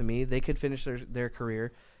stick out to me. They could finish their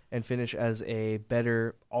career and finish as a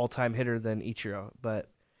better all-time hitter than Ichiro. But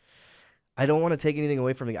I don't want to take anything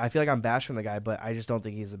away from the guy. I feel like I'm bashing the guy, but I just don't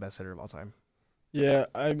think he's the best hitter of all time. Yeah,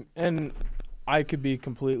 I could be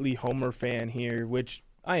completely Homer fan here, which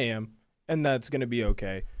I am, and that's going to be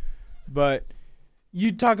okay. But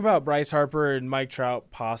you talk about Bryce Harper and Mike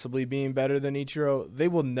Trout possibly being better than Ichiro. They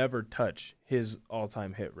will never touch his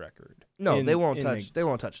all-time hit record. No, they won't touch. They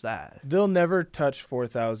won't touch that. They'll never touch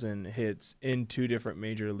 4,000 hits in 2 different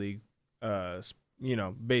major league,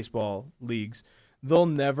 baseball leagues. They'll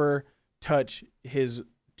never touch his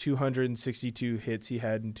 262 hits he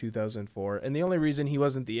had in 2004. And the only reason he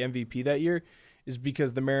wasn't the MVP that year is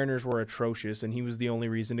because the Mariners were atrocious, and he was the only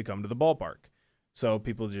reason to come to the ballpark. So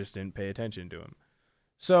people just didn't pay attention to him.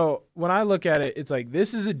 So when I look at it, it's like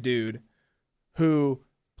this is a dude who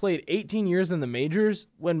played 18 years in the majors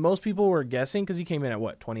when most people were guessing, because he came in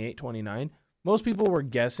at 28, 29? Most people were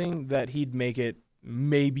guessing that he'd make it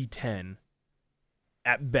maybe 10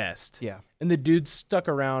 at best. Yeah. And the dude stuck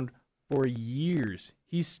around for years.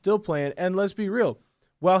 He's still playing, and let's be real,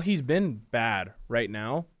 while he's been bad right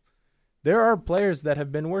now, there are players that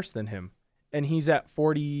have been worse than him, and he's at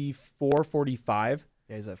 44, 45.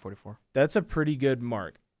 Yeah, he's at 44. That's a pretty good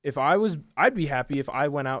mark. I'd be happy if I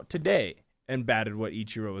went out today and batted what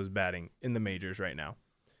Ichiro is batting in the majors right now.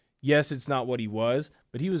 Yes, it's not what he was,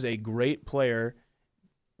 but he was a great player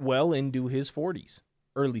well into his 40s,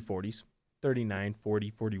 early 40s, 39, 40,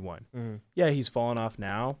 41. Mm-hmm. Yeah, he's fallen off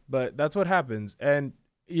now, but that's what happens. And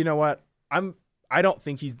you know what? I don't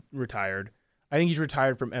think he's retired. I think he's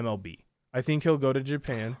retired from MLB. I think he'll go to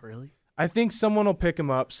Japan. Really? I think someone will pick him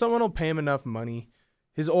up. Someone will pay him enough money.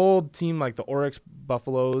 His old team, like the Oryx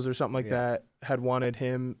Buffaloes or something like that, had wanted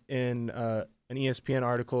him in an ESPN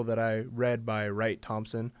article that I read by Wright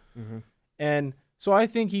Thompson. Mm-hmm. And so I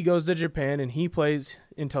think he goes to Japan and he plays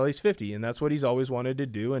until he's 50, and that's what he's always wanted to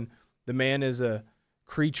do. And the man is a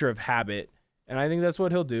creature of habit, and I think that's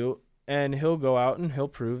what he'll do. And he'll go out and he'll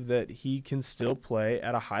prove that he can still play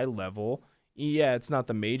at a high level. Yeah, it's not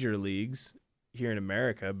the major leagues here in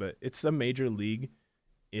America, but it's a major league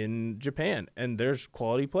in Japan, and there's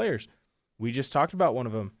quality players. We just talked about one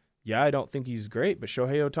of them. Yeah, I don't think he's great, but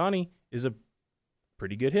Shohei Ohtani is a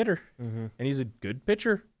pretty good hitter, Mm-hmm. and he's a good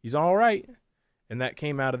pitcher. He's all right, and that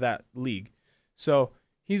came out of that league. So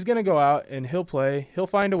he's going to go out, and he'll play. He'll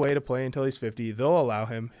find a way to play until he's 50. They'll allow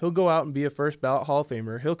him. He'll go out and be a first-ballot Hall of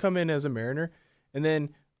Famer. He'll come in as a Mariner, and then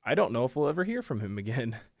I don't know if we'll ever hear from him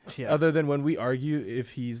again, other than when we argue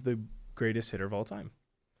if he's the greatest hitter of all time.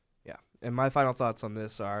 Yeah. And my final thoughts on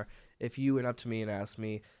this are, if you went up to me and asked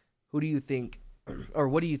me, who do you think, or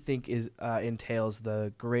what do you think is entails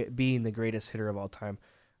being the greatest hitter of all time,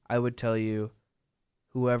 I would tell you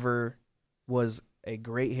whoever was a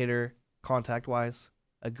great hitter contact-wise,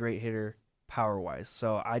 a great hitter power-wise.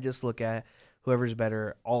 So I just look at whoever's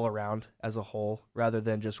better all around as a whole rather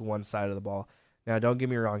than just one side of the ball. Now, don't get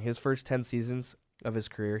me wrong. His first 10 seasons of his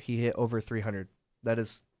career, he hit over 300. That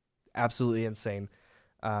is absolutely insane.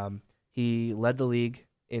 He led the league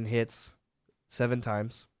in hits 7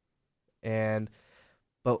 times.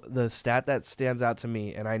 But the stat that stands out to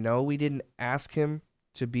me, and I know we didn't ask him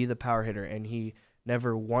to be the power hitter, and he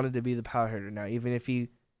never wanted to be the power hitter. Now, even if he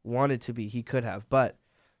wanted to be, he could have. But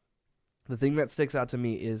the thing that sticks out to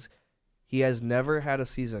me is he has never had a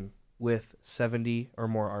season with 70 or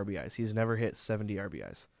more RBIs. He's never hit 70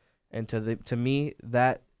 RBIs. And to me,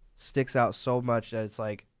 that sticks out so much that it's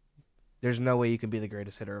like there's no way you can be the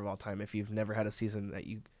greatest hitter of all time if you've never had a season that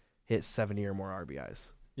you hit 70 or more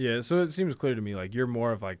RBIs. Yeah, so it seems clear to me like you're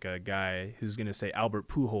more of like a guy who's going to say Albert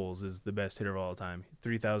Pujols is the best hitter of all time.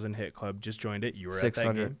 3,000 hit club, just joined it. You were at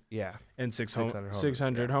that game. Yeah. And 600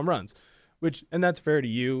 600 home runs, and that's fair to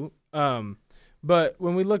you. But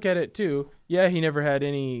when we look at it too, yeah, he never had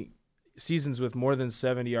any seasons with more than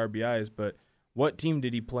 70 RBIs, but what team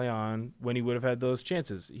did he play on when he would have had those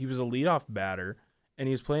chances? He was a leadoff batter, and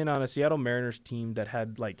he was playing on a Seattle Mariners team that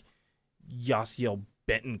had like Yasiel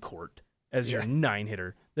Betancourt as your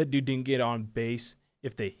 9-hitter. That dude didn't get on base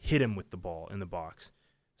if they hit him with the ball in the box.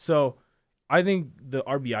 So I think the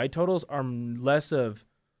RBI totals are less of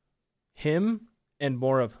him and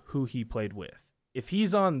more of who he played with. If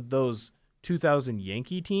he's on those 2000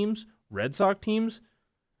 Yankee teams, Red Sox teams,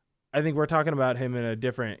 I think we're talking about him in a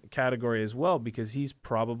different category as well, because he's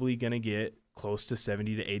probably going to get close to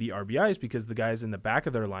 70 to 80 RBIs because the guys in the back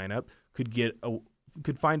of their lineup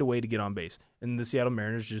could find a way to get on base. And the Seattle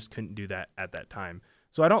Mariners just couldn't do that at that time.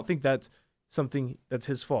 So I don't think that's something that's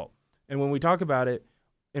his fault. And when we talk about it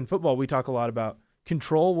in football, we talk a lot about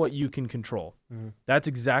control what you can control. Mm-hmm. That's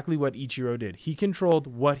exactly what Ichiro did. He controlled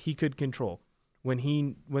what he could control.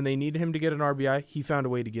 When they needed him to get an RBI, he found a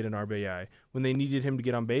way to get an RBI. When they needed him to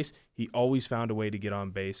get on base, he always found a way to get on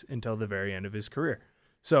base until the very end of his career.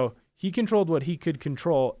 So he controlled what he could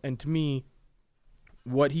control, and to me,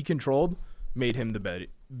 what he controlled made him the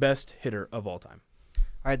best hitter of all time.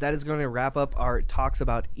 All right, that is going to wrap up our talks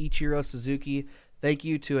about Ichiro Suzuki. Thank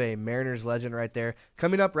you to a Mariners legend right there.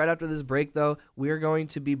 Coming up right after this break, though, we are going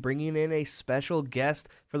to be bringing in a special guest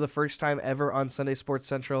for the first time ever on Sunday Sports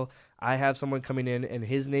Central. I have someone coming in, and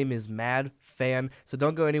his name is Mad Fan. So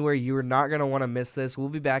don't go anywhere. You are not going to want to miss this. We'll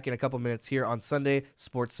be back in a couple minutes here on Sunday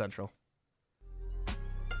Sports Central.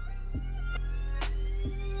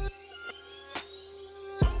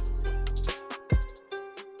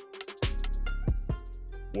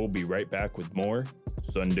 We'll be right back with more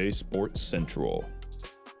Sunday Sports Central.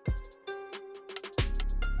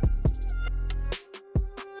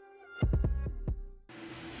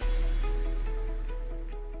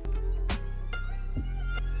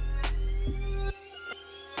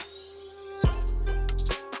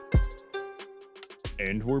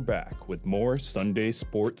 And we're back with more Sunday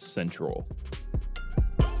Sports Central.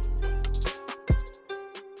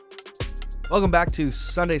 Welcome back to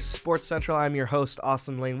Sunday Sports Central. I'm your host,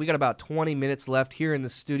 Austin Lane. We got about 20 minutes left here in the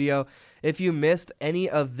studio. If you missed any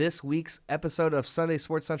of this week's episode of Sunday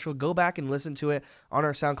Sports Central, go back and listen to it on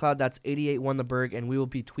our SoundCloud. That's 881 The Berg, and we will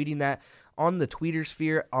be tweeting that on the Tweeter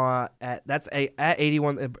sphere at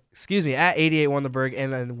 881 The Berg,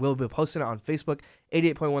 and then we'll be posting it on Facebook,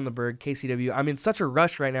 88.1 The Berg, KCW. I'm in such a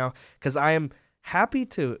rush right now because I am happy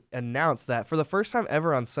to announce that for the first time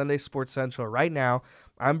ever on Sunday Sports Central right now,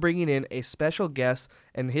 I'm bringing in a special guest,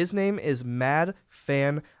 and his name is Mad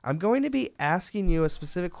Fan. I'm going to be asking you a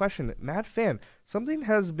specific question. Mad Fan, something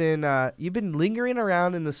has been, you've been lingering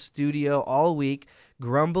around in the studio all week,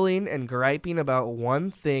 grumbling and griping about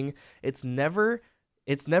one thing. It's never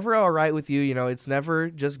all right with you. You know, it's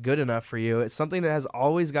never just good enough for you. It's something that has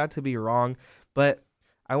always got to be wrong. But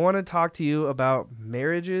I want to talk to you about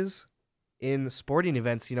marriages in sporting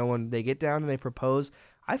events. You know, when they get down and they propose,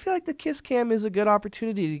 I feel like the kiss cam is a good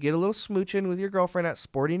opportunity to get a little smooching with your girlfriend at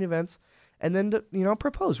sporting events and then to, you know,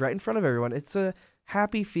 propose right in front of everyone. It's a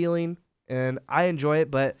happy feeling, and I enjoy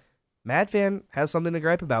it, but Mad Fan has something to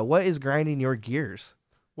gripe about. What is grinding your gears?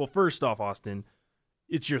 Well, first off, Austin,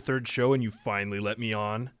 it's your third show and you finally let me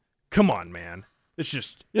on. Come on, man. It's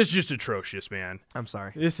just atrocious, man. I'm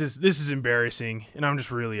sorry. This is embarrassing, and I'm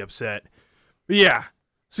just really upset. But yeah,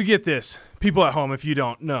 so get this. People at home, if you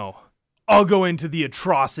don't know, I'll go into the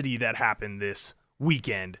atrocity that happened this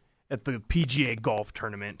weekend at the PGA Golf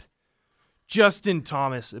Tournament. Justin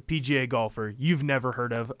Thomas, a PGA golfer you've never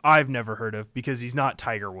heard of, I've never heard of because he's not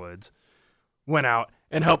Tiger Woods, went out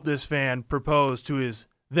and helped this fan propose to his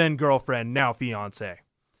then-girlfriend, now fiancé.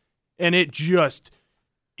 And it just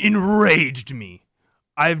enraged me.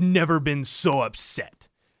 I've never been so upset.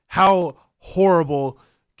 How horrible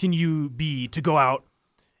can you be to go out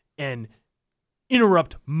and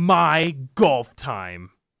interrupt my golf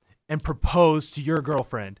time and propose to your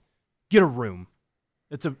girlfriend? Get a room.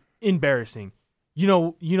 It's embarrassing. You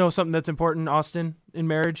know something that's important, Austin, in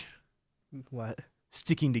marriage? What?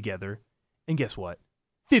 Sticking together. And guess what?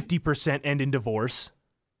 50% end in divorce.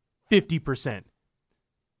 50%.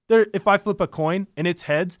 If I flip a coin and it's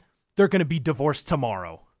heads, they're going to be divorced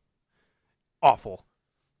tomorrow. Awful.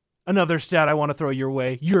 Another stat I want to throw your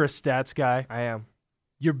way. You're a stats guy. I am.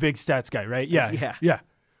 You're a big stats guy, right? Yeah. Yeah.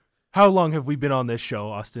 How long have we been on this show,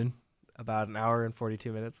 Austin? About an hour and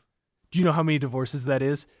 42 minutes. Do you know how many divorces that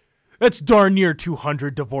is? That's darn near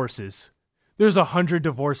 200 divorces. There's 100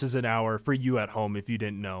 divorces an hour for you at home if you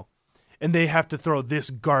didn't know. And they have to throw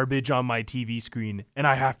this garbage on my TV screen, and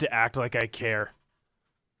I have to act like I care.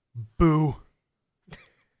 Boo.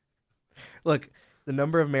 Look, the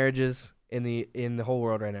number of marriages in the whole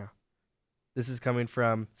world right now. This is coming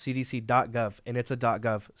from cdc.gov, and it's a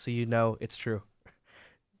 .gov, so you know it's true.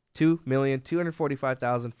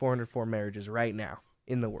 2,245,404 marriages right now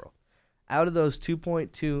in the world. Out of those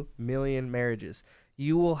 2.2 million marriages,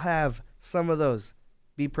 you will have some of those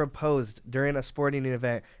be proposed during a sporting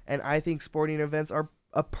event, and I think sporting events are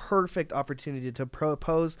a perfect opportunity to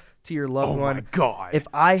propose to your loved one. Oh my God. If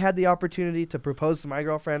I had the opportunity to propose to my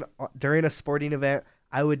girlfriend during a sporting event,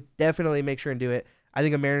 I would definitely make sure and do it. I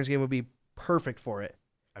think a Mariners game would be perfect for it.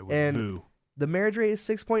 I would and boo. The marriage rate is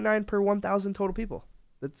 6.9 per 1,000 total people.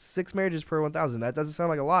 That's 6 marriages per 1,000. That doesn't sound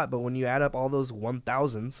like a lot, but when you add up all those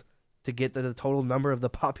 1,000s to get the total number of the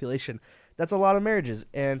population, that's a lot of marriages.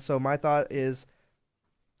 And so my thought is,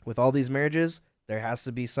 with all these marriages, there has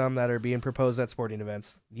to be some that are being proposed at sporting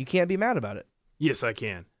events. You can't be mad about it. Yes, I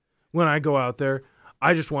can. When I go out there,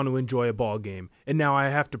 I just want to enjoy a ball game. And now I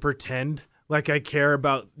have to pretend like I care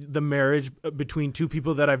about the marriage between two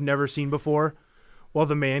people that I've never seen before, while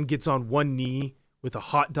the man gets on one knee with a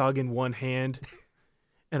hot dog in one hand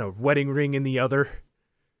and a wedding ring in the other,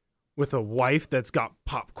 with a wife that's got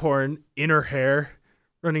popcorn in her hair,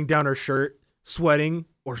 running down her shirt, sweating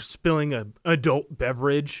or spilling an adult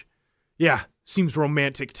beverage. Yeah, seems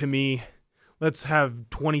romantic to me. Let's have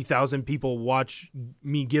 20,000 people watch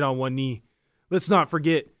me get on one knee. Let's not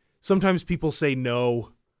forget, sometimes people say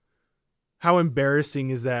no. How embarrassing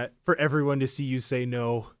is that for everyone to see you say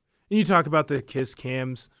no? And you talk about the kiss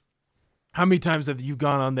cams. How many times have you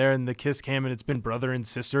gone on there in the kiss cam and it's been brother and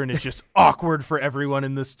sister and it's just awkward for everyone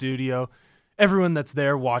in the studio? Everyone that's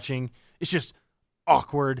there watching, it's just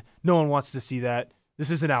awkward. No one wants to see that.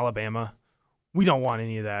 This isn't Alabama. We don't want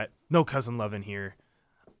any of that. No cousin loving here.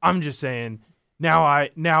 I'm just saying, now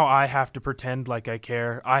I have to pretend like I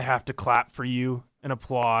care. I have to clap for you and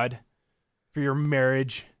applaud for your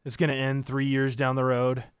marriage. It's going to end 3 years down the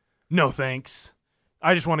road. No thanks.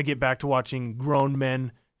 I just want to get back to watching grown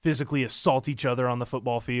men physically assault each other on the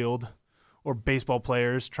football field, or baseball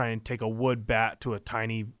players try and take a wood bat to a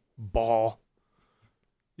tiny ball.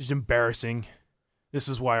 It's embarrassing. This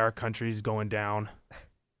is why our country's going down.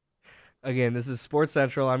 Again, this is Sports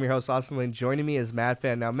Central. I'm your host, Austin Lane. Joining me is Mad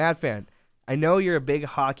Fan. Now, Mad Fan, I know you're a big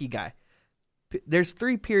hockey guy. There's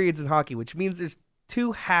 3 periods in hockey, which means there's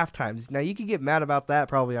 2 halftimes. Now, you could get mad about that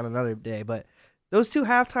probably on another day, but those 2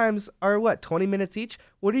 halftimes are, 20 minutes each?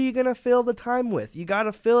 What are you going to fill the time with? You got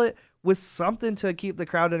to fill it with something to keep the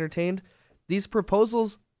crowd entertained. These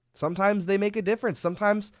proposals, sometimes they make a difference.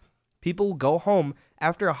 Sometimes people go home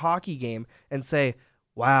after a hockey game and say,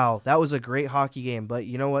 wow, that was a great hockey game. But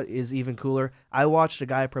you know what is even cooler? I watched a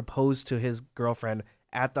guy propose to his girlfriend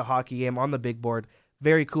at the hockey game on the big board.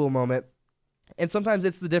 Very cool moment. And sometimes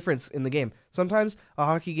it's the difference in the game. Sometimes a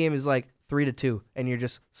hockey game is like 3-2, and you're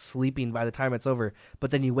just sleeping by the time it's over.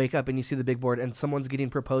 But then you wake up and you see the big board and someone's getting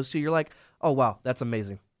proposed to. You're like, oh, wow, that's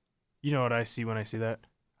amazing. You know what I see when I see that?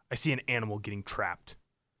 I see an animal getting trapped.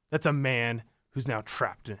 That's a man who's now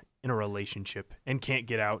trapped in a relationship and can't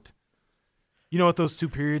get out. You know what those 2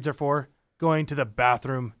 periods are for? Going to the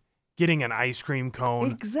bathroom, getting an ice cream cone.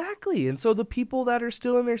 Exactly. And so the people that are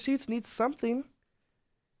still in their seats need something.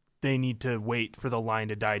 They need to wait for the line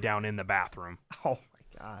to die down in the bathroom. Oh,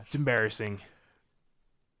 my gosh. It's embarrassing.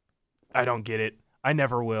 I don't get it. I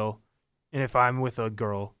never will. And if I'm with a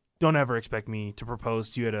girl, don't ever expect me to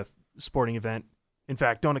propose to you at a sporting event. In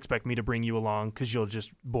fact, don't expect me to bring you along because you'll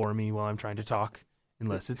just bore me while I'm trying to talk,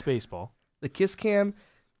 unless it's baseball. The kiss cam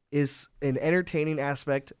is an entertaining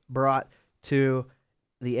aspect brought to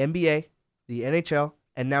the NBA, the NHL,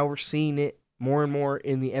 and now we're seeing it more and more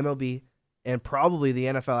in the MLB and probably the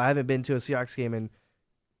NFL. I haven't been to a Seahawks game in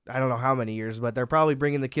I don't know how many years, but they're probably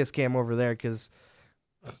bringing the kiss cam over there because,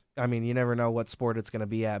 I mean, you never know what sport it's going to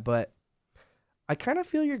be at. But I kind of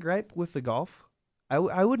feel your gripe with the golf.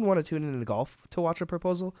 I wouldn't want to tune into golf to watch a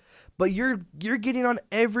proposal, but you're getting on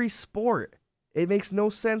every sport. It makes no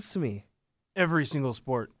sense to me. Every single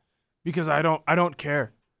sport. Because I don't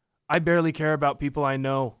care. I barely care about people I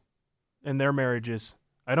know and their marriages.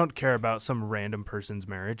 I don't care about some random person's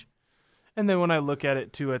marriage. And then when I look at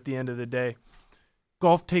it too at the end of the day,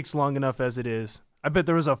 golf takes long enough as it is. I bet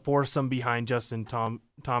there was a foursome behind Justin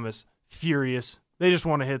Thomas, furious. They just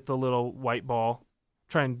want to hit the little white ball,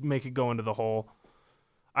 try and make it go into the hole.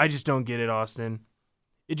 I just don't get it, Austin.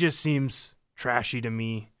 It just seems trashy to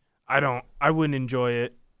me. I wouldn't enjoy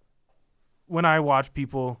it. When I watch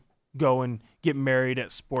people go and get married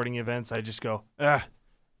at sporting events, I just go,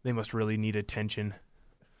 they must really need attention.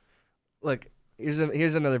 Look,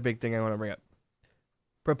 here's another big thing I want to bring up.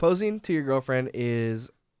 Proposing to your girlfriend is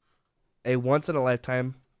a once in a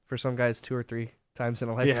lifetime, for some guys 2 or 3 times in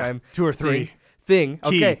a lifetime. Yeah, 2 or 3 thing.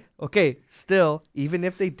 Key. Okay. Still, even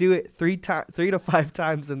if they do it 3 to 5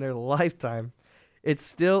 times in their lifetime, it's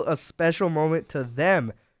still a special moment to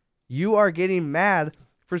them. You are getting mad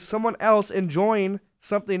for someone else enjoying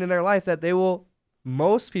something in their life that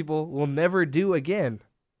most people will never do again.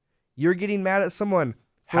 You're getting mad at someone.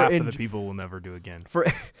 Half of the people will never do again.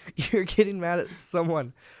 You're getting mad at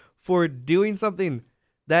someone for doing something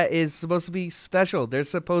that is supposed to be special. They're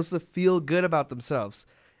supposed to feel good about themselves.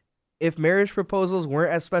 If marriage proposals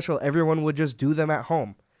weren't as special, everyone would just do them at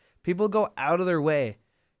home. People go out of their way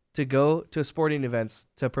to go to sporting events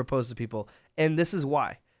to propose to people. And this is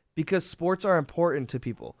why. Because sports are important to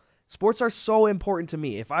people. Sports are so important to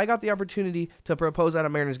me. If I got the opportunity to propose at a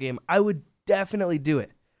Mariners game, I would definitely do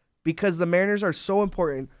it. Because the Mariners are so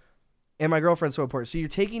important and my girlfriend's so important. So you're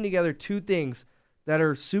taking together 2 things that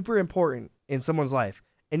are super important in someone's life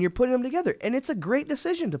and you're putting them together. And it's a great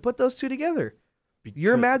decision to put those 2 together.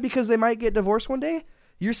 You're mad because they might get divorced one day?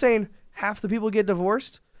 You're saying half the people get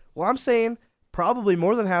divorced? Well, I'm saying probably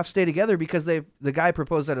more than half stay together because the guy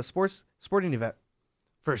proposed at a sporting event.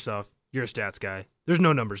 First off, you're a stats guy. There's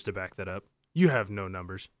no numbers to back that up. You have no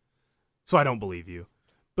numbers. So I don't believe you.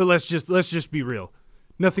 But let's just be real.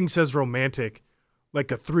 Nothing says romantic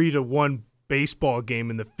like a 3-1 baseball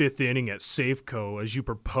game in the 5th inning at Safeco as you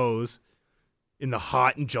propose in the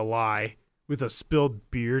hot in July with a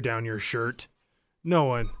spilled beer down your shirt. No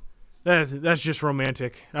one. That's just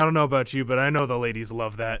romantic. I don't know about you, but I know the ladies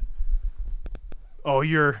love that.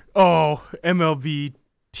 MLB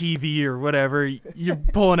TV or whatever. You're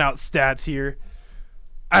pulling out stats here.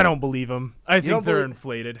 I don't believe them. I think they're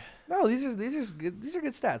inflated. No, these are good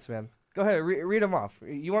stats, man. Go ahead, read them off.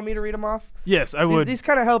 You want me to read them off? Yes, I would. These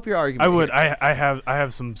kind of help your argument. I would. I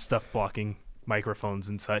have some stuff blocking microphones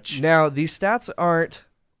and such. Now, these stats aren't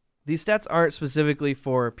specifically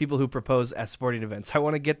for people who propose at sporting events. I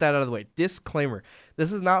want to get that out of the way. Disclaimer.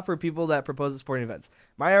 This is not for people that propose at sporting events.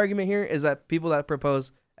 My argument here is that people that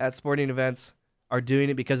propose at sporting events are doing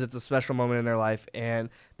it because it's a special moment in their life and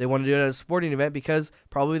they want to do it at a sporting event because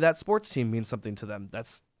probably that sports team means something to them.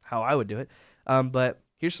 That's how I would do it. But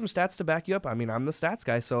here's some stats to back you up. I mean, I'm the stats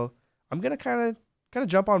guy, so I'm going to kind of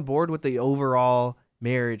jump on board with the overall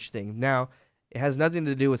marriage thing. Now, it has nothing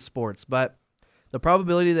to do with sports, but the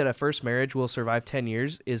probability that a first marriage will survive 10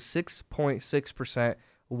 years is 6.6%,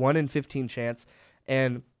 1 in 15 chance,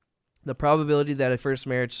 and the probability that a first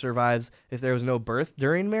marriage survives if there was no birth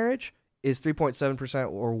during marriage is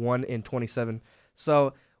 3.7% or 1 in 27.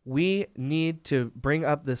 So we need to bring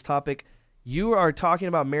up this topic. You are talking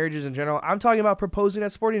about marriages in general. I'm talking about proposing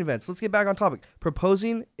at sporting events. Let's get back on topic.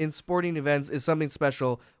 Proposing in sporting events is something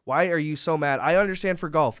special. Why are you so mad? I understand for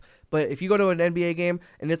golf, but if you go to an NBA game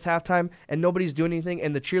and it's halftime and nobody's doing anything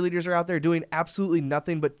and the cheerleaders are out there doing absolutely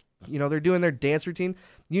nothing but, they're doing their dance routine,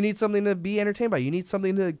 you need something to be entertained by. You need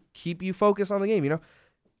something to keep you focused on the game,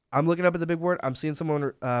 I'm looking up at the big board. I'm seeing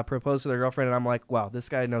someone propose to their girlfriend, and I'm like, wow, this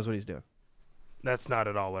guy knows what he's doing. That's not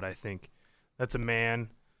at all what I think. That's a man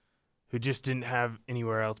who just didn't have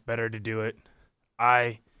anywhere else better to do it.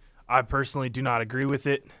 I personally do not agree with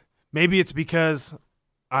it. Maybe it's because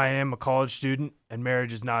I am a college student and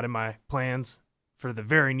marriage is not in my plans for the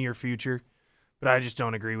very near future, but I just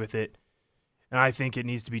don't agree with it. And I think it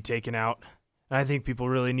needs to be taken out. And I think people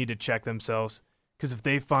really need to check themselves because if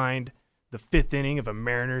they find the 5th inning of a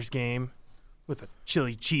Mariners game with a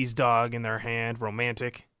chili cheese dog in their hand,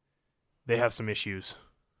 romantic, they have some issues.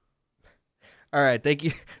 All right,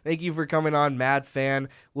 thank you for coming on, Mad Fan.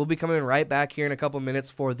 We'll be coming right back here in a couple minutes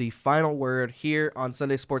for the final word here on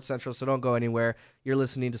Sunday Sports Central, so don't go anywhere. You're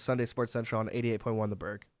listening to Sunday Sports Central on 88.1 The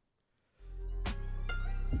Berg.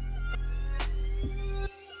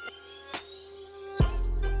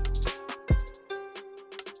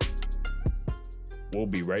 We'll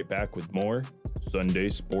be right back with more Sunday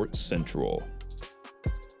Sports Central.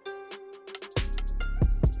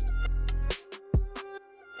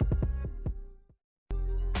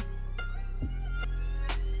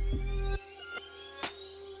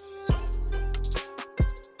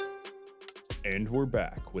 And we're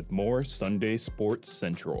back with more Sunday Sports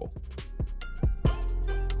Central.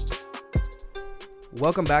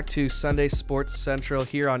 Welcome back to Sunday Sports Central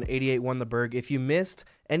here on 88.1 The Berg. If you missed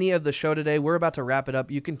any of the show today, we're about to wrap it up.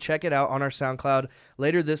 You can check it out on our SoundCloud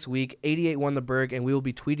later this week, 88.1 The Berg, and we will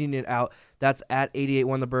be tweeting it out. That's at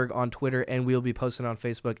 88.1 The Berg on Twitter, and we'll be posting on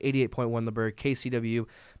Facebook, 88.1 The Berg, KCW.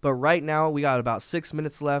 But right now, we got about 6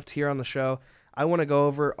 minutes left here on the show. I want to go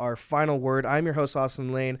over our final word. I'm your host,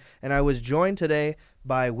 Austin Lane, and I was joined today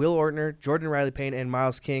by Will Ortner, Jordan Riley Payne, and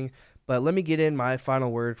Miles King. But let me get in my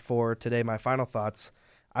final word for today, my final thoughts.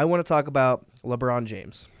 I want to talk about LeBron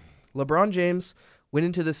James. LeBron James went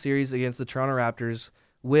into this series against the Toronto Raptors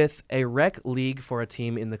with a rec league for a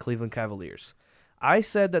team in the Cleveland Cavaliers. I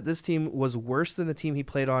said that this team was worse than the team he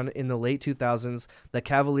played on in the late 2000s, the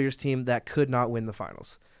Cavaliers team that could not win the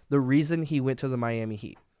finals. The reason he went to the Miami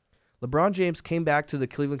Heat. LeBron James came back to the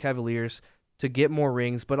Cleveland Cavaliers to get more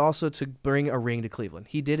rings, but also to bring a ring to Cleveland.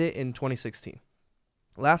 He did it in 2016.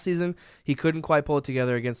 Last season, he couldn't quite pull it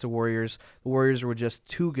together against the Warriors. The Warriors were just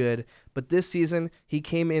too good. But this season, he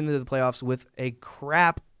came into the playoffs with a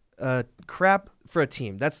crap for a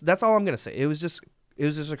team. That's all I'm gonna say. It was just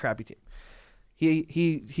a crappy team.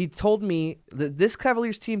 He told me that this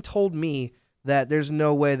Cavaliers team told me that there's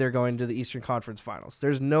no way they're going to the Eastern Conference Finals.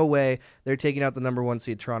 There's no way they're taking out the number 1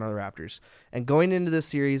 seed Toronto Raptors. And going into this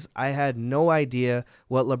series, I had no idea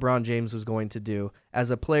what LeBron James was going to do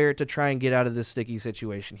as a player to try and get out of this sticky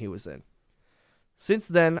situation he was in. Since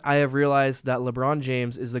then, I have realized that LeBron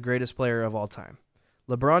James is the greatest player of all time.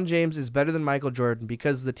 LeBron James is better than Michael Jordan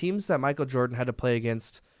because the teams that Michael Jordan had to play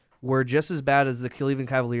against were just as bad as the Cleveland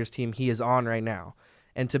Cavaliers team he is on right now.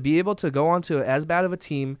 And to be able to go on to as bad of a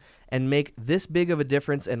team and make this big of a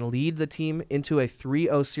difference and lead the team into a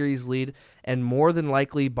 3-0 series lead and more than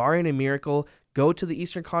likely, barring a miracle, go to the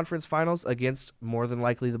Eastern Conference Finals against more than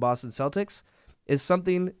likely the Boston Celtics is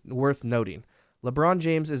something worth noting. LeBron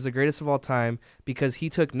James is the greatest of all time because he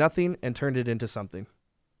took nothing and turned it into something.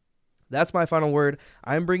 That's my final word.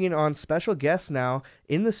 I'm bringing on special guests now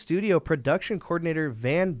in the studio, production coordinator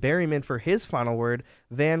Van Berryman for his final word.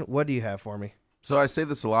 Van, what do you have for me? So I say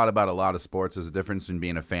this a lot about a lot of sports. There's a difference in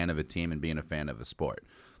being a fan of a team and being a fan of a sport.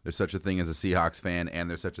 There's such a thing as a Seahawks fan, and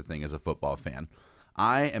there's such a thing as a football fan.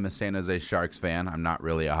 I am a San Jose Sharks fan. I'm not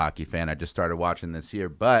really a hockey fan. I just started watching this year,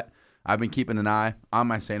 but I've been keeping an eye on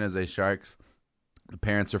my San Jose Sharks. The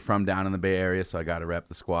parents are from down in the Bay Area, so I got to rep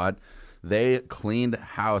the squad. They cleaned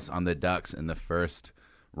house on the Ducks in the first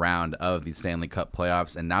round of the Stanley Cup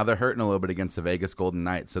playoffs, and now they're hurting a little bit against the Vegas Golden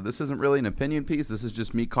Knights. So this isn't really an opinion piece. This is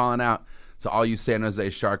just me calling out to all you San Jose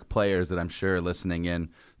Shark players that I'm sure are listening in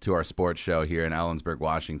to our sports show here in Ellensburg,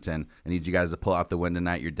 Washington. I need you guys to pull out the win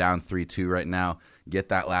tonight. You're down 3-2 right now. Get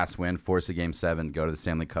that last win, force a Game 7, go to the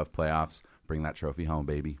Stanley Cup playoffs, bring that trophy home,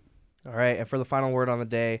 baby. All right, and for the final word on the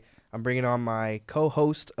day, I'm bringing on my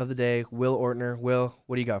co-host of the day, Will Ortner. Will,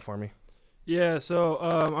 what do you got for me? Yeah, so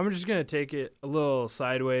I'm just going to take it a little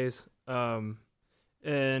sideways and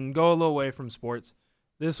go a little away from sports.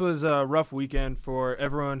 This was a rough weekend for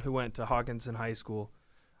everyone who went to Hawkinson High School.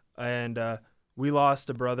 And we lost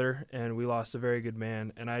a brother, and we lost a very good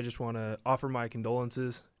man. And I just want to offer my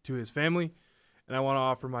condolences to his family. And I want to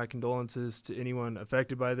offer my condolences to anyone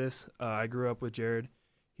affected by this. I grew up with Jared.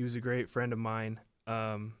 He was a great friend of mine.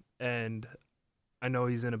 And I know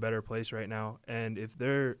he's in a better place right now. And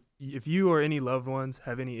if you or any loved ones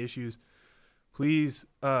have any issues, please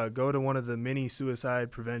go to one of the many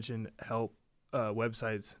suicide prevention help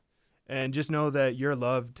websites, and just know that you're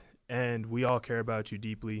loved, and we all care about you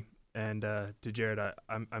deeply. And to Jared,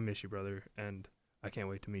 I miss you, brother, and I can't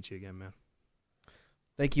wait to meet you again, man.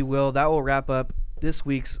 Thank you, Will. That will wrap up this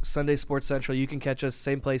week's Sunday Sports Central. You can catch us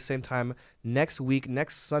same place, same time next week,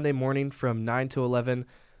 next Sunday morning from 9 to 11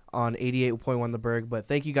 on 88.1 The Berg. But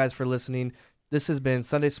thank you guys for listening. This has been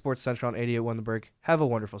Sunday Sports Central on 88.1 The Berg. Have a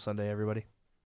wonderful Sunday, everybody.